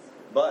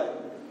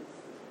 But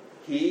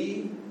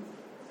he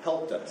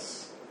helped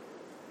us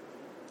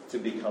to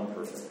become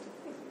perfect.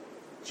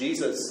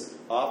 Jesus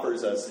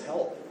offers us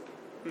help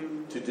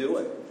to do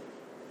it.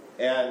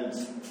 And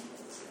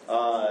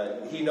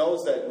he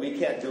knows that we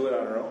can't do it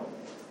on our own.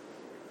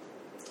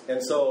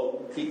 And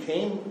so he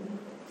came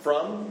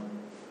from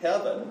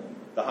heaven,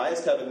 the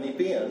highest heaven,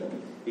 Nibbana.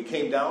 He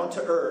came down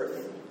to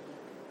earth,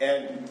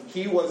 and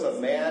he was a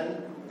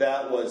man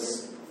that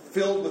was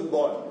filled with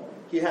bon.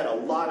 He had a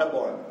lot of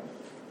bon.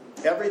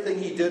 Everything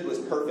he did was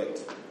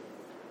perfect.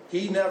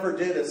 He never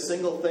did a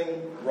single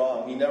thing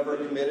wrong. He never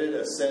committed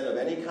a sin of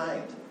any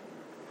kind.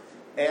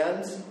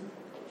 And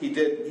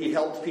he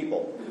helped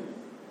people.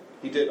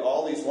 He did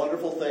all these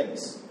wonderful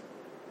things.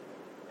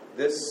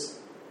 This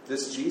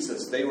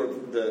Jesus, they were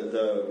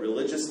the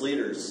religious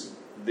leaders,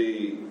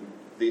 the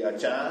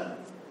Ajahn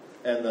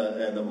and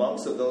the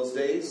monks of those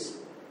days.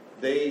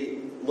 They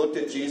looked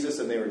at Jesus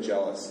and they were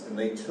jealous, and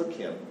they took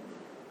him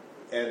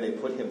and they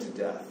put him to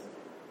death.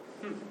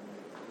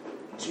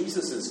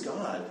 Jesus is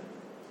God.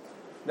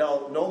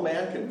 Now, no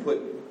man can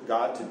put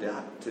God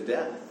to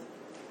death.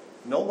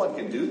 No one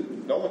can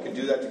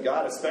do that to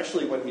God,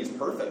 especially when He's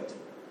perfect.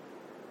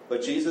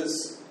 But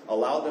Jesus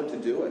allowed them to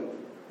do it.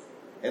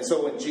 And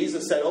so when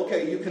Jesus said,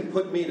 okay, you can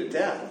put me to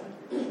death,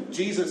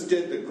 Jesus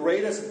did the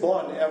greatest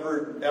one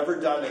ever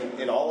done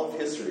in all of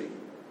history.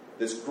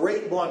 This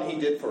great one He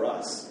did for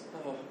us.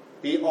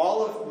 He,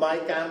 all of my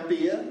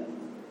campia,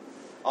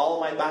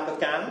 all of my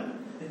bapakam,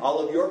 all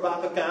of your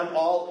bapakam,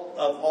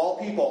 all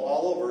people,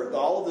 all over,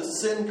 all of the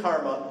sin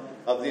karma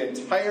of the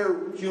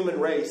entire human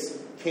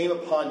race came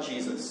upon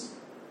Jesus.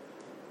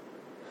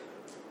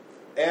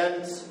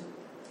 And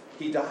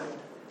He died.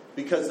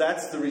 Because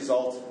that's the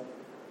result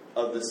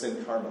of the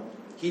sin karma.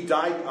 He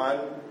died on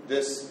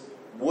this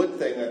wood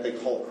thing that they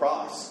call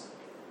cross.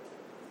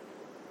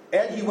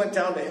 And He went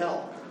down to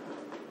hell.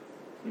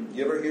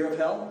 You ever hear of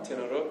hell?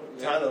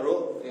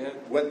 Tanaruk. Yeah.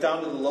 Went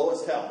down to the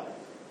lowest hell.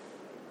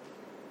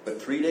 But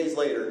 3 days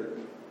later,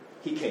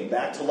 He came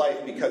back to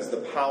life because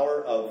the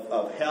power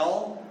of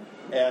hell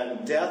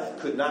and death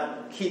could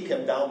not keep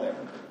Him down there.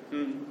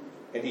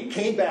 And He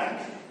came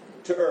back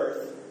to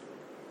earth,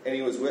 and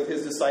He was with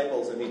His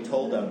disciples, and He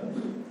told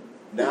them,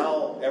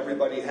 now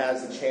everybody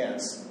has a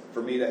chance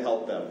for me to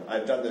help them.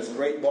 I've done this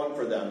great one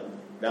for them.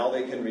 Now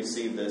they can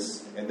receive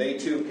this, and they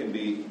too can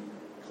be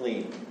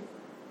clean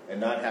and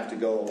not have to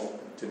go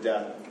to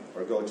death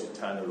or go to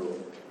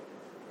Tanarul.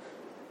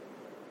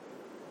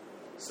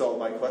 So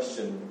my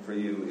question for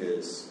you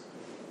is,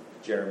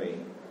 Jeremy,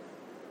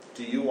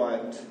 do you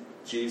want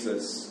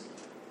Jesus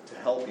to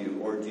help you,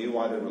 or do you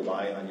want to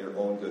rely on your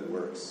own good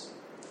works?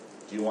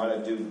 Do you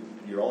want to do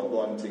your own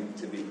one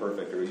to be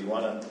perfect, or do you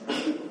want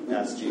to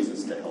ask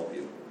Jesus to help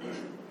you?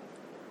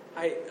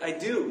 I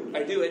do.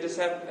 I just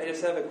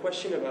have a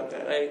question about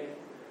that.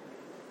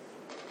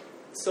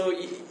 So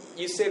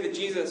you say that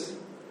Jesus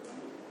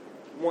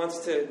wants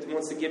to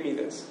give me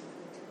this.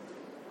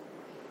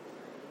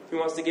 He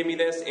wants to give me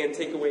this and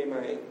take away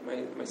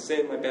my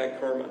sin, my bad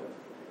karma.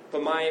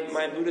 But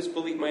my Buddhist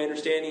belief, my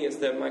understanding is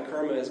that my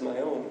karma is my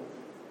own.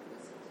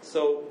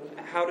 So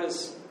how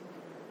does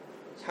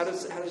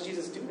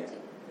Jesus do that?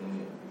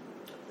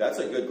 That's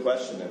a good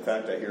question. In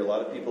fact, I hear a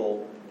lot of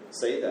people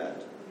say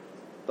that.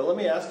 But let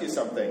me ask you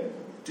something.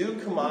 Do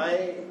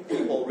Khmer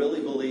people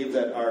really believe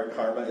that our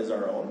karma is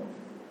our own?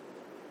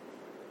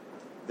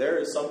 There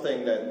is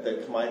something that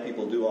Khmer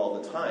people do all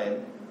the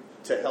time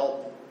to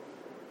help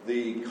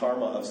the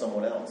karma of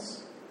someone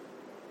else.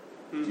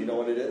 Do you know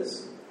what it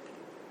is?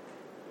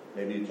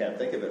 Maybe you can't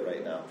think of it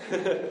right now.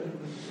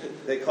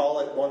 They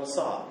call it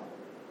bonsa.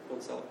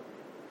 Bonsa.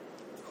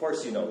 Of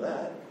course you know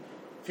that.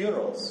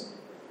 Funerals.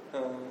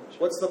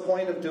 What's the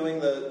point of doing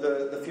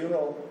the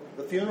funeral?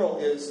 The funeral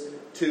is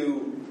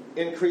to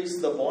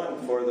increase the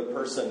bond for the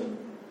person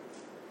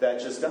that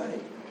just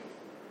died.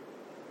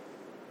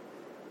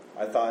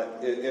 I thought,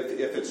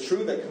 if it's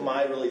true that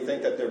Khmer really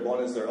think that their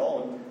bond is their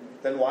own,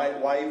 then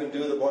why even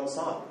do the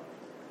bonsa?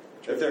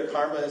 If their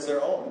karma is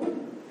their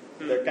own,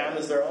 their karma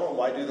is their own,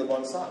 why do the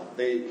bonsa?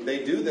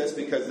 They do this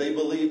because they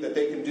believe that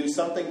they can do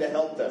something to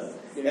help them,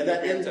 and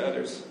that to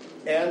others,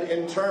 and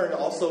in turn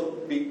also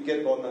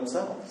get bon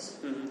themselves.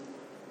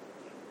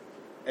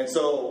 And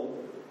so,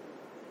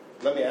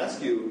 let me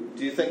ask you: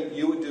 do you think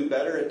you would do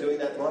better at doing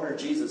that one, or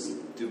Jesus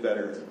do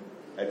better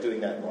at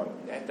doing that one?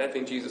 I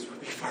think Jesus would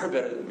be far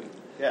better than me.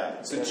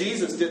 Yeah. So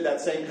Jesus did that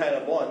same kind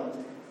of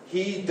one.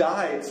 He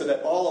died so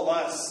that all of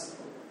us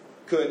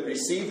could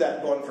receive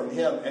that one from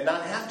Him and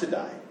not have to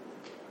die.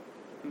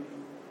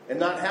 And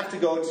not have to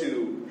go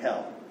to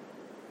hell.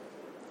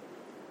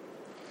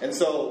 And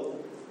so,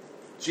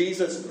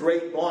 Jesus'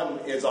 great one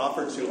is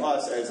offered to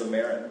us as a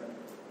merit.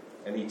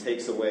 And He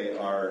takes away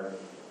our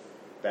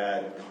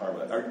bad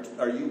karma.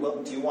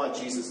 Do you want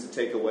Jesus to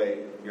take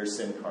away your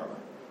sin karma?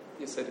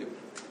 Yes, I do.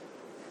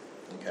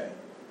 Okay.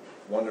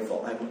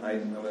 Wonderful.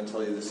 I'm going to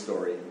tell you this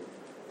story.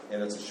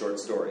 And it's a short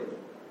story.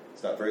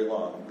 It's not very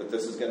long, but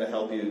this is going to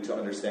help you to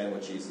understand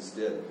what Jesus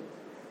did.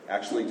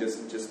 Actually,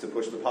 just to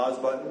push the pause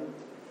button,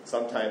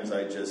 sometimes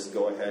I just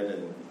go ahead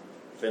and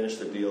finish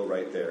the deal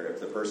right there. If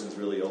the person's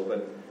really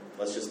open,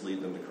 let's just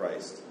lead them to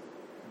Christ.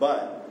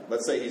 But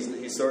let's say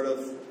he's sort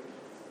of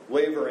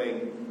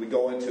wavering. We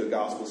go into a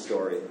gospel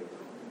story.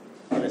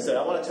 And I said,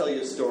 I want to tell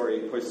you a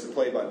story. Push the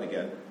play button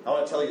again. I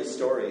want to tell you a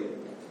story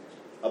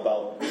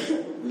about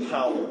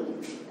power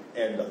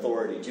and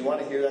authority. Do you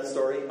want to hear that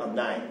story? I'm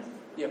 9.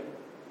 Yep.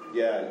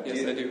 Yeah.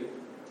 Yes, I do.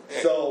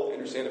 So I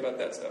understand about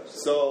that stuff.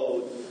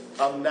 So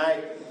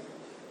night.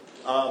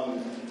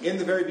 In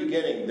the very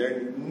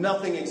beginning,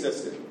 nothing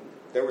existed.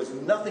 There was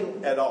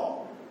nothing at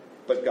all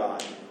but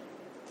God.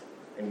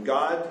 And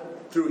God,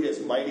 through His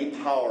mighty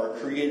power,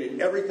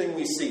 created everything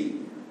we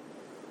see.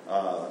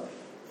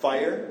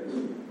 Fire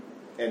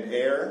and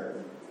air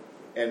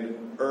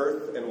and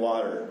earth and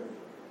water.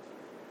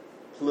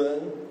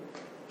 Plung,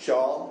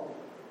 Chal,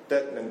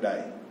 Det, and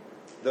Dai.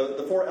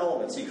 The 4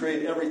 elements. He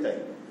created everything.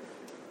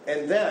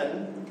 And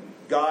then,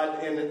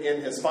 God,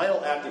 in His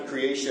final act of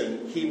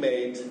creation, He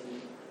made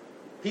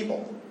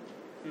people.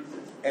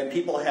 And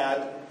people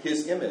had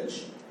His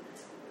image.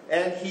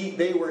 And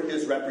they were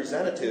His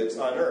representatives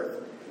on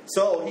earth.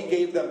 So he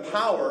gave them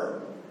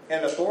power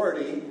and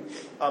authority,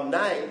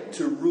 night,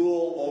 to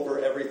rule over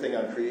everything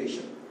on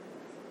creation.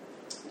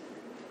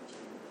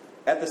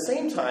 At the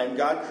same time,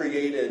 God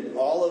created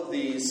all of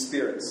these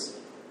spirits.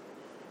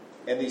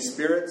 And these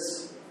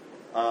spirits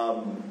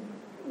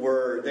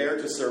were there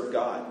to serve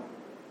God.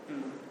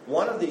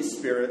 One of these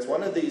spirits,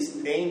 one of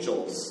these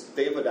angels,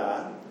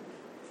 Devada,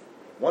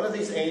 one of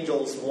these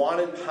angels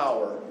wanted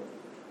power,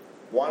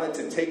 wanted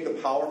to take the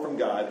power from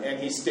God, and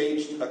he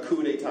staged a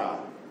coup d'etat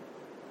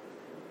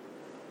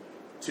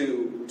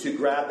to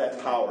grab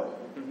that power.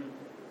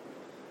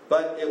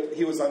 But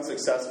he was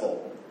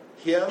unsuccessful.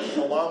 Him,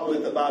 along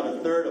with about a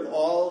third of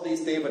all of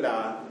these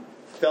Devada,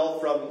 fell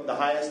from the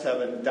highest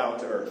heaven down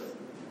to earth.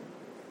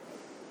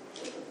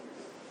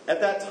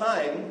 At that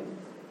time,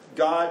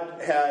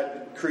 God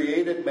had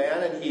created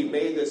man, and he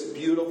made this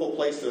beautiful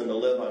place for them to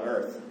live on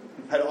earth.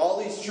 Had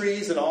all these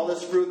trees and all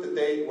this fruit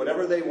that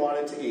whatever they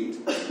wanted to eat,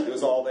 it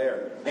was all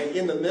there. And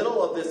in the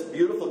middle of this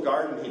beautiful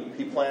garden,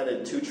 he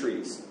planted 2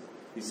 trees.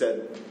 He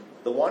said,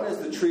 the one is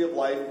the tree of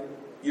life.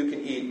 You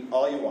can eat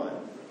all you want,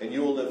 and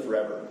you will live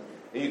forever.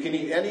 And you can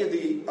eat any of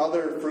the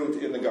other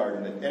fruit in the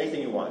garden,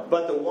 anything you want.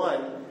 But the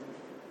one,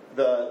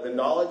 the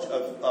knowledge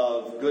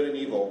of good and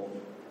evil,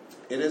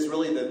 it is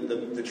really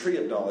the tree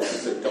of knowledge. He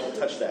said, don't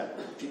touch that.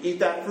 If you eat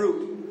that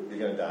fruit, you're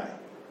going to die.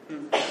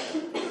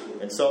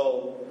 And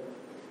so,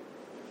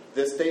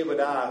 this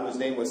Devada, whose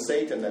name was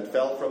Satan, that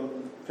fell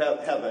from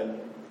heaven,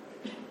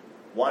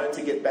 wanted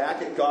to get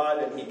back at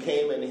God, and he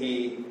came and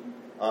he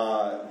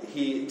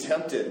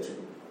tempted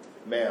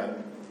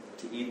man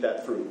to eat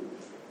that fruit.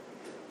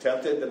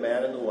 Tempted the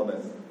man and the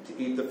woman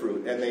to eat the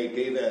fruit, and they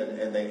gave in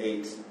and they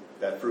ate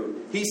that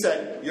fruit. He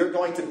said, you're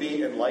going to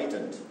be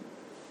enlightened.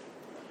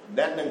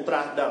 And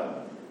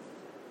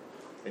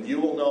you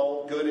will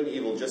know good and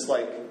evil just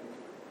like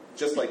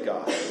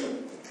God.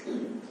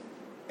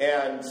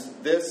 And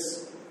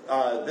this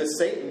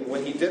Satan,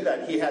 when he did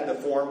that, he had the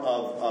form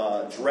of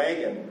a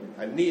dragon,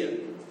 a Nil.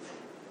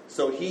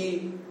 So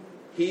he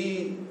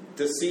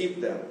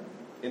deceived them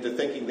into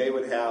thinking they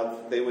would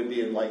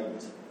be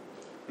enlightened.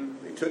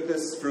 They took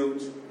this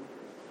fruit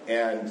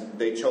and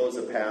they chose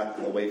a path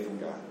away from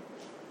God.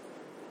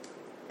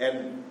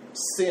 And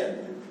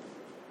sin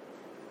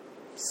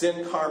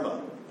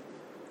karma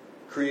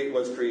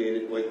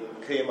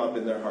came up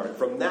in their heart.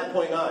 From that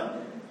point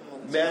on,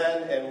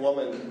 men and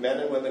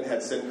women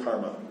had sin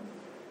karma.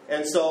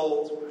 And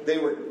so they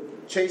were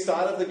chased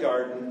out of the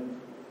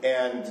garden,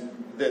 and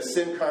the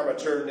sin karma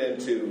turned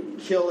into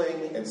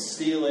killing and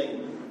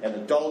stealing and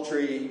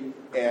adultery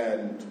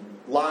and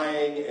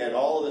lying and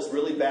all of this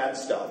really bad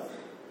stuff.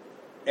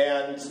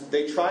 And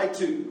they tried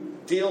to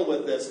deal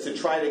with this to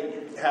try to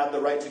have the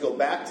right to go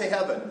back to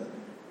heaven,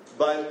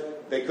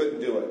 but they couldn't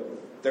do it.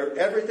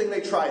 Everything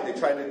they tried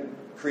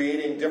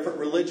creating different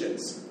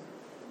religions.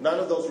 None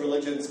of those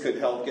religions could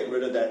help get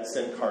rid of that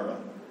sin karma.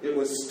 It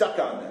was stuck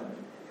on them.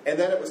 And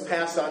then it was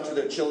passed on to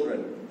their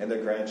children and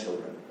their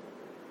grandchildren.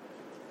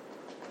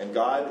 And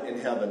God in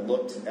heaven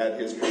looked at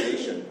his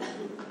creation,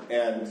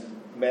 and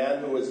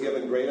man, who was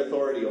given great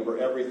authority over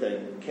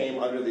everything, came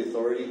under the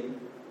authority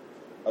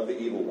of the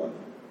evil one.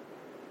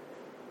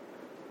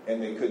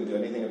 And they couldn't do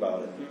anything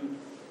about it.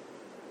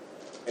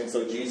 And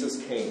so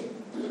Jesus came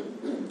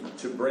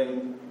to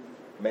bring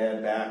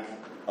man back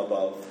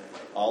above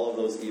all of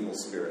those evil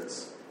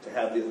spirits, to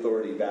have the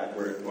authority back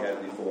where he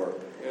had before.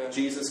 Yeah.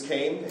 Jesus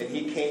came, and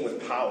he came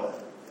with power.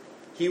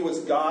 He was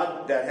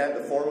God that had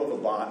the form of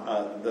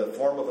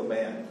a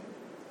man.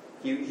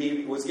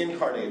 He was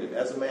incarnated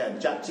as a man.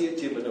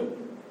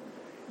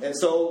 And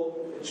so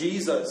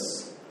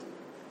Jesus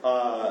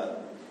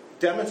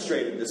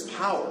demonstrated this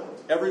power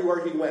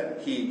everywhere he went.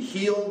 He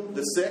healed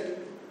the sick.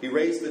 He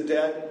raised the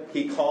dead.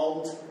 He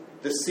calmed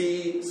the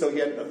sea. So he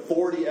had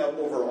authority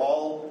over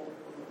all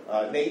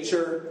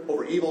nature,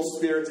 over evil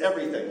spirits,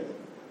 everything.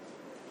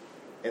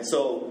 And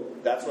so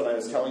that's what I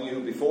was telling you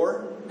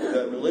before.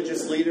 The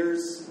religious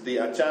leaders, the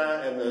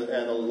Achan and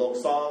the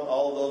Loksong,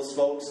 all of those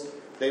folks,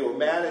 they were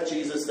mad at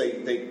Jesus.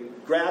 They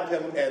grabbed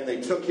him and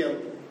they took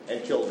him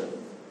and killed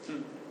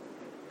him.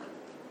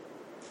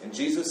 And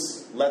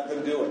Jesus let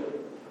them do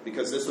it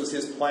because this was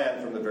his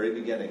plan from the very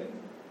beginning.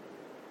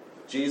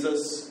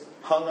 Jesus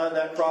hung on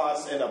that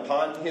cross, and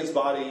upon his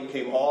body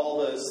came all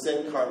the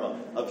sin karma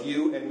of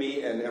you and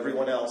me and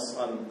everyone else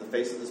on the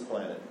face of this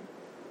planet.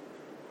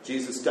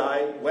 Jesus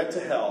died, went to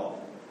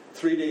hell.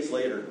 3 days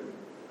later,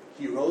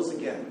 he rose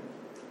again.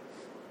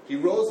 He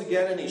rose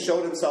again, and he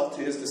showed himself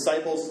to his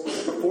disciples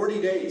for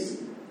 40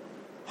 days.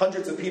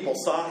 Hundreds of people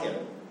saw him.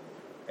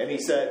 And he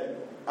said,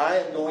 I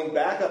am going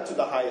back up to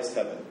the highest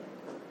heaven.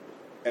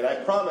 And I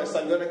promise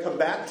I'm going to come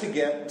back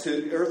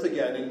to earth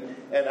again,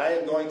 and I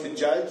am going to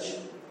judge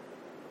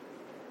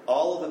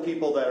all of the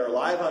people that are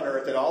alive on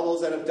earth and all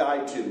those that have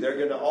died too. They're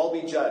going to all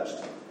be judged.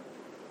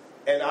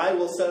 And I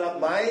will set up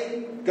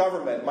my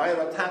government, my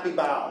Ratapi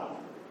Bao,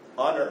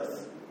 on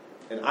earth.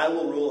 And I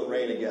will rule and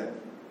reign again.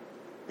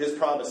 His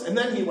promise. And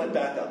then he went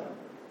back up.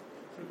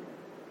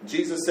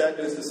 Jesus said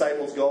to his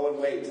disciples, go and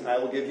wait. I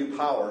will give you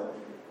power.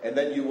 And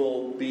then you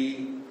will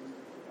be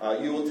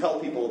you will tell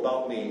people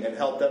about me and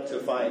help them to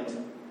find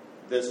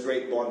this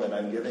great bond that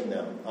I'm giving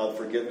them of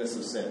forgiveness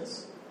of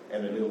sins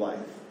and a new life.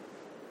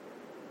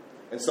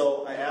 And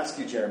so I ask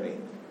you, Jeremy,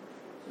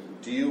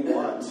 do you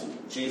want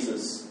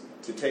Jesus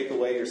to take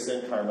away your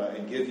sin karma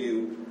and give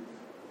you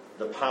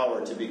the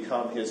power to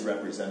become his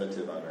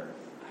representative on earth?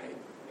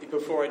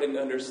 Before I didn't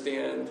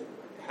understand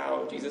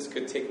how Jesus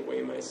could take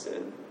away my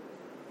sin.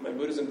 My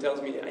Buddhism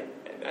tells me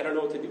I don't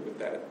know what to do with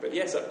that. But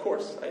yes, of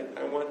course,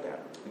 I want that.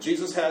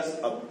 Jesus has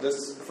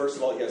this. First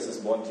of all, he has this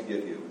one to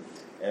give you.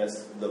 And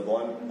it's the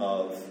one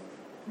of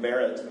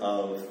merit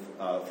of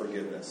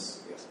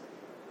forgiveness. Yes.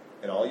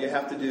 And all you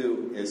have to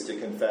do is to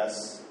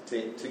confess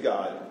to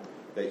God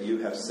that you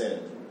have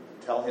sinned.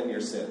 Tell him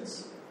your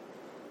sins.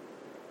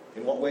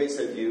 In what ways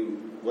have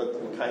you,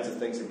 what kinds of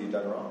things have you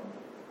done wrong?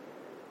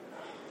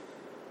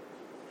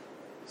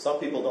 Some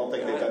people don't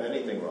think they've done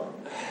anything wrong.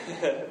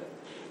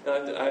 No,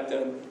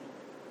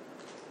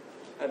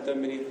 I've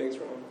done many things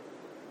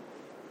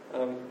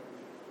wrong.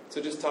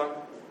 So just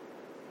talk.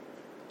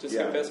 Just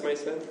confess my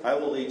sin. I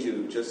will lead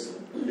you, just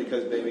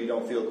because maybe you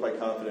don't feel quite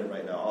confident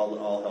right now.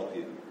 I'll help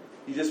you.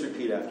 You just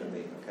repeat after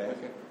me, okay?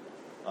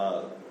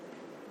 Okay.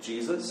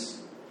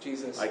 Jesus,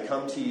 Jesus, I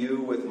come to you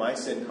with my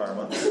sin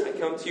karma. I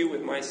come to you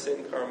with my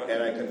sin karma.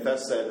 And I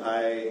confess that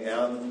I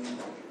am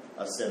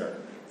a sinner.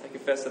 I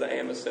confess that I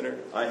am a sinner.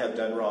 I have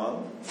done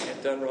wrong. I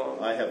have done wrong.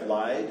 I have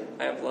lied.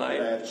 I have lied.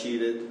 And I have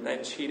cheated. And I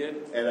have cheated.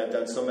 And I've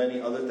done so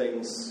many other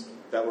things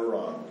that were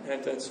wrong. And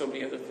I've done so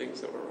many other things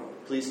that were wrong.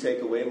 Please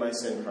take away my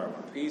sin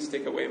karma. Please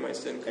take away my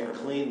sin karma. And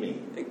clean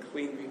me. And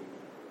clean me.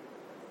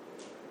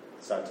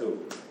 Satu.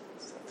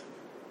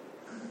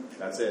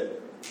 That's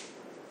it.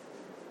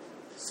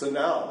 So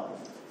now,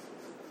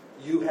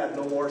 you have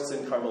no more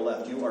sin karma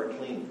left. You are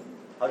clean.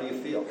 How do you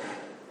feel?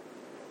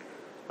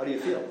 How do you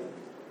feel?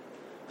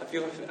 I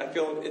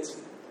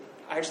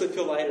actually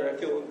feel lighter. I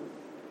feel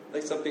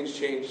like something's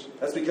changed.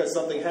 That's because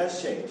something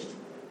has changed.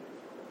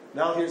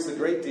 Now here's the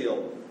great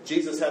deal.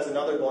 Jesus has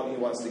another one he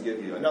wants to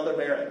give you. Another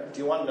merit. Do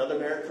you want another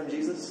merit from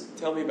Jesus?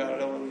 Tell me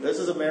about it. This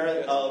is a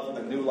merit of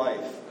a new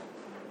life.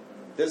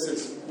 This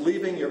is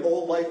leaving your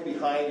old life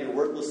behind, your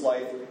worthless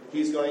life.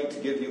 He's going to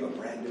give you a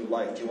brand new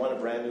life. Do you want a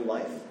brand new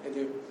life? I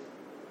do.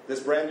 This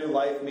brand new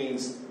life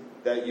means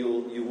that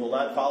you will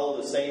not follow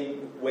the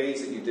same ways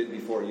that you did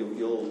before.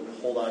 You'll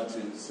hold on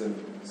to some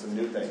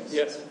new things.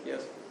 Yes,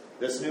 yes.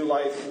 This new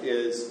life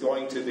is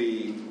going to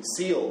be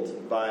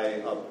sealed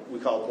by, we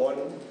call it one.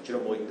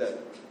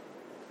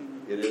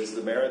 It is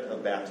the merit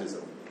of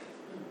baptism.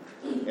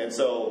 And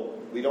so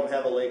we don't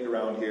have a lake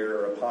around here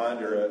or a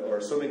pond or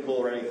a swimming pool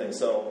or anything.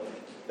 So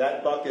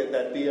that bucket,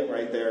 that being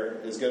right there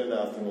is good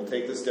enough, and we'll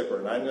take this dipper.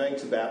 And I'm going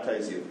to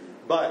baptize you.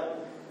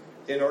 But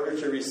in order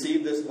to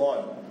receive this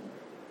one,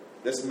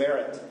 this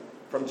merit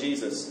from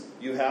Jesus,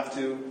 you have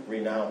to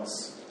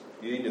renounce.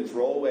 You need to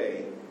throw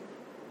away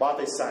you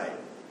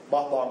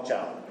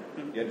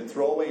have to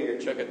throw away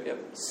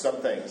some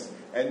things.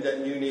 And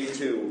then you need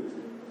to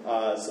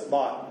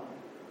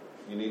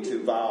you need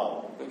to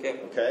vow.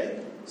 Okay?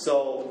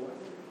 So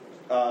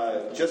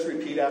just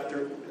repeat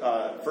after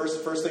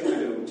first thing to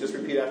do, just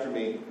repeat after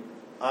me.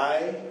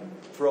 I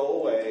throw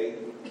away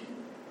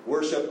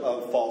worship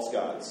of false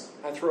gods.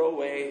 I throw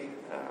away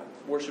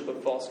worship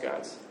of false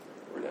gods.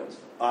 Renounce.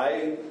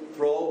 I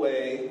throw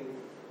away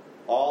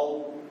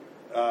all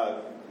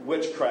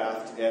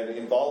witchcraft and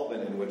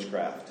involvement in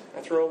witchcraft.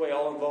 I throw away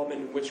all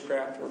involvement in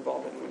witchcraft or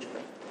involvement in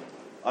witchcraft.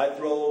 I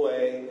throw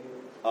away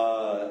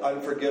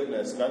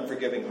unforgiveness, an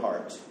unforgiving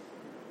heart.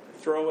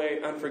 I throw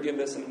away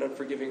unforgiveness and an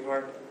unforgiving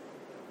heart.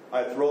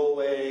 I throw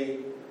away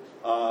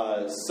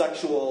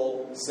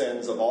sexual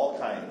sins of all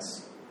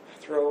kinds. I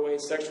throw away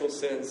sexual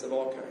sins of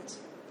all kinds.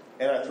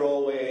 And I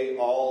throw away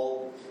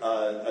all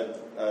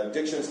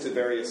addictions to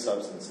various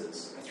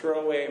substances. I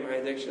throw away my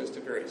addictions to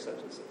various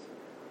substances.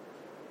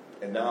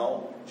 And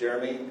now,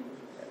 Jeremy,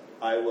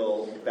 I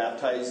will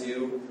baptize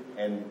you,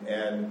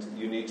 and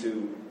you need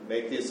to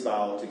make this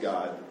vow to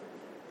God.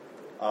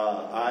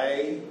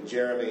 I,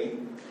 Jeremy,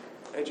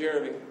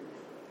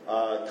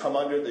 come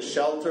under the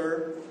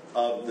shelter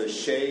of the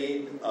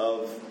shade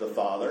of the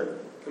Father.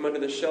 Come under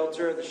the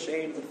shelter of the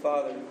shade of the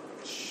Father.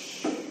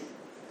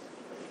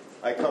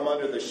 I come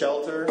under the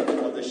shelter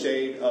of the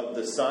shade of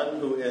the Son,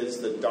 who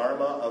is the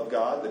Dharma of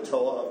God, the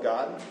Toa of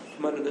God.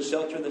 Come under the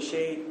shelter of the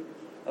shade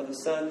of the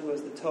Son, who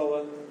is the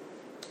Toa.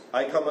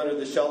 I come under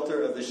the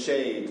shelter of the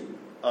shade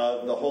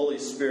of the Holy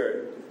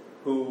Spirit,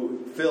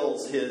 who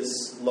fills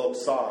his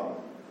loksang,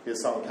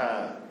 his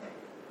sangha.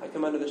 I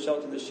come under the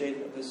shelter of the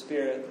shade of the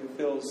Spirit, who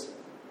fills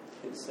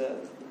his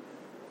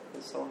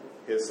song.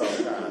 His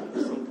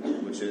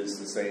sangha, which is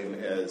the same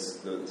as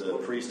the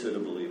priesthood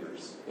of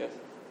believers. Yes.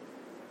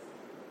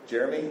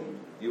 Jeremy,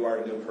 you are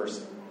a new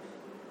person.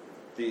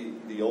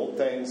 The old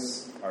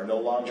things are no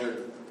longer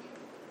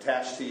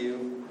attached to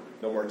you,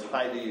 no more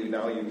tied to you.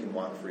 Now you can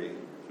walk free.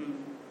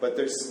 But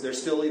there's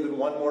still even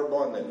one more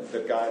one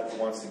that God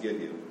wants to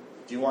give you.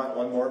 Do you want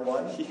one more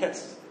one?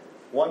 Yes.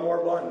 One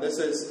more one. This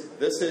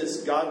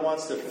is God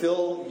wants to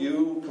fill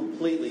you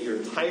completely, your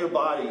entire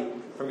body,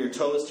 from your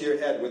toes to your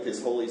head with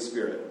His Holy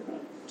Spirit.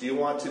 Do you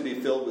want to be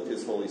filled with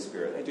His Holy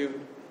Spirit? I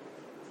do.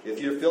 If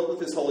you're filled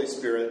with His Holy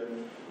Spirit,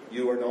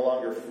 you are no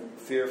longer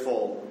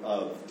fearful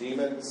of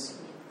demons.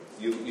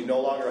 You no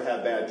longer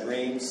have bad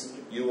dreams.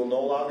 You will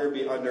no longer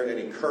be under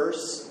any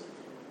curse.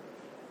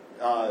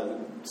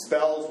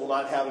 Spells will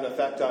not have an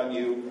effect on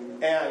you.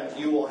 And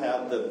you will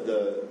have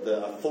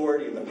the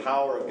authority and the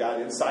power of God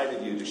inside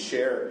of you to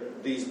share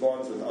these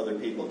bonds with other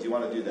people. Do you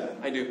want to do that?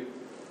 I do.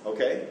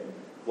 Okay?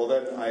 Well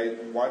then, I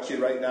want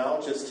you right now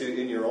just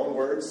to, in your own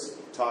words,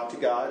 talk to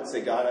God.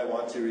 Say, God, I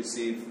want to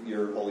receive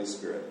your Holy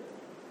Spirit.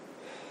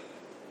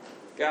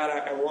 God,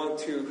 I want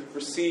to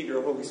receive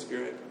your Holy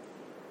Spirit.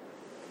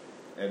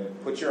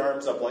 And put your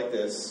arms up like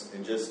this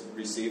and just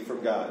receive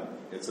from God.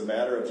 It's a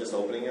matter of just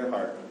opening your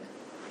heart.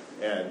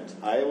 And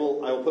I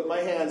will put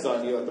my hands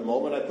on you. At the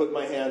moment I put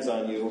my hands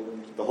on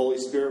you, the Holy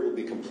Spirit will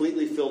be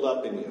completely filled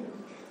up in you.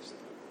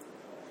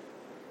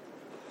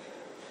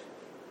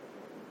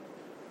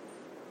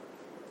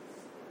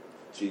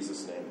 In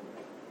Jesus' name.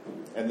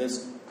 And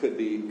this could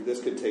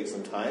take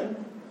some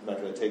time. It's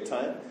not going to take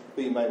time,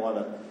 but you might want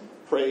to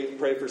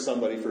pray for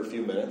somebody for a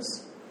few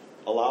minutes.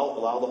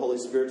 Allow the Holy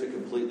Spirit to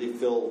completely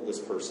fill this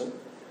person.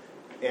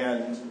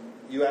 And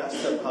you ask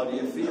them, how do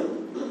you feel?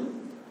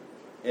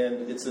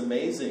 And it's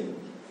amazing.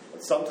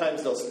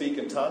 Sometimes they'll speak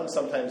in tongues,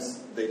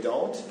 sometimes they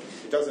don't.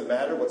 It doesn't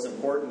matter. What's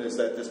important is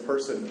that this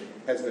person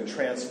has been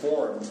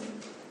transformed,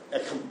 a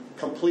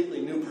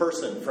completely new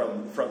person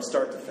from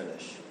start to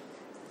finish.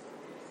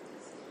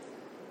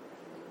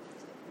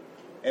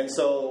 And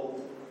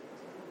so,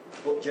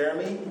 well,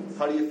 Jeremy,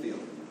 how do you feel?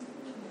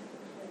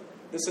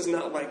 This is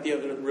not like the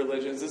other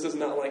religions. This is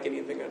not like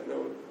anything I've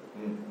known.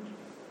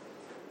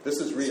 This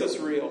is real. This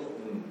is real.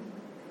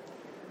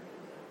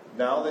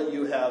 Now that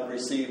you have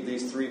received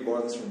these 3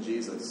 bonds from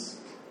Jesus,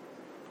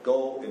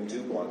 go and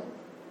do one.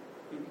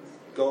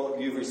 Go.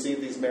 You've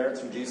received these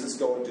merits from Jesus,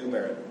 go and do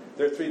merit.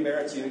 There are 3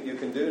 merits you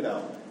can do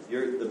now.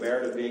 The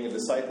merit of being a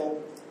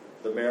disciple,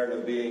 the merit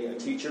of being a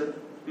teacher,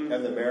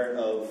 and the merit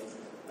of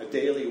a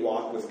daily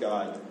walk with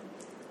God.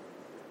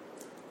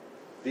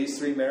 These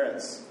 3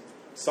 merits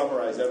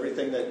summarize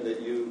everything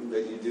that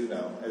you do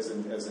now as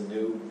a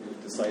new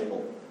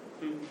disciple.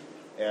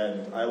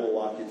 And I will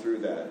walk you through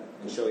that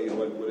and show you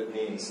what it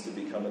means to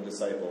become a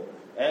disciple.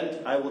 And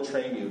I will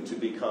train you to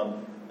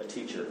become a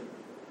teacher.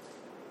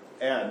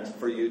 And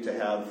for you to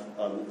have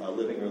a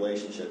living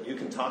relationship. You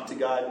can talk to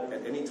God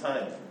at any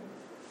time,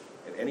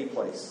 at any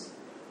place.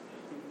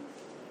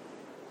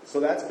 So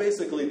that's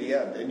basically the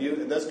end.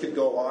 And this could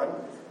go on.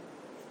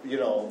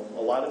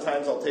 A lot of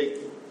times I'll take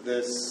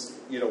this,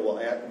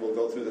 we'll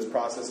go through this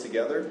process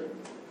together,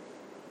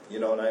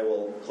 and I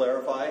will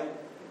clarify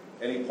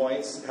any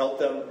points, help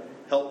them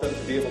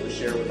to be able to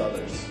share with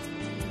others.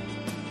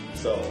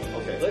 So,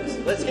 okay.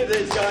 Let's give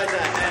these guys a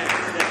hand.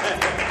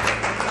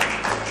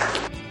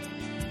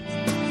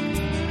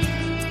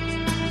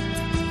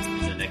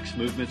 The Next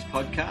Movements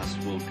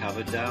podcast will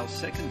cover Dale's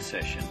second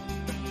session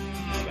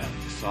about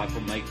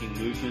disciple-making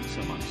movements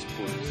amongst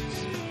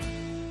Buddhists.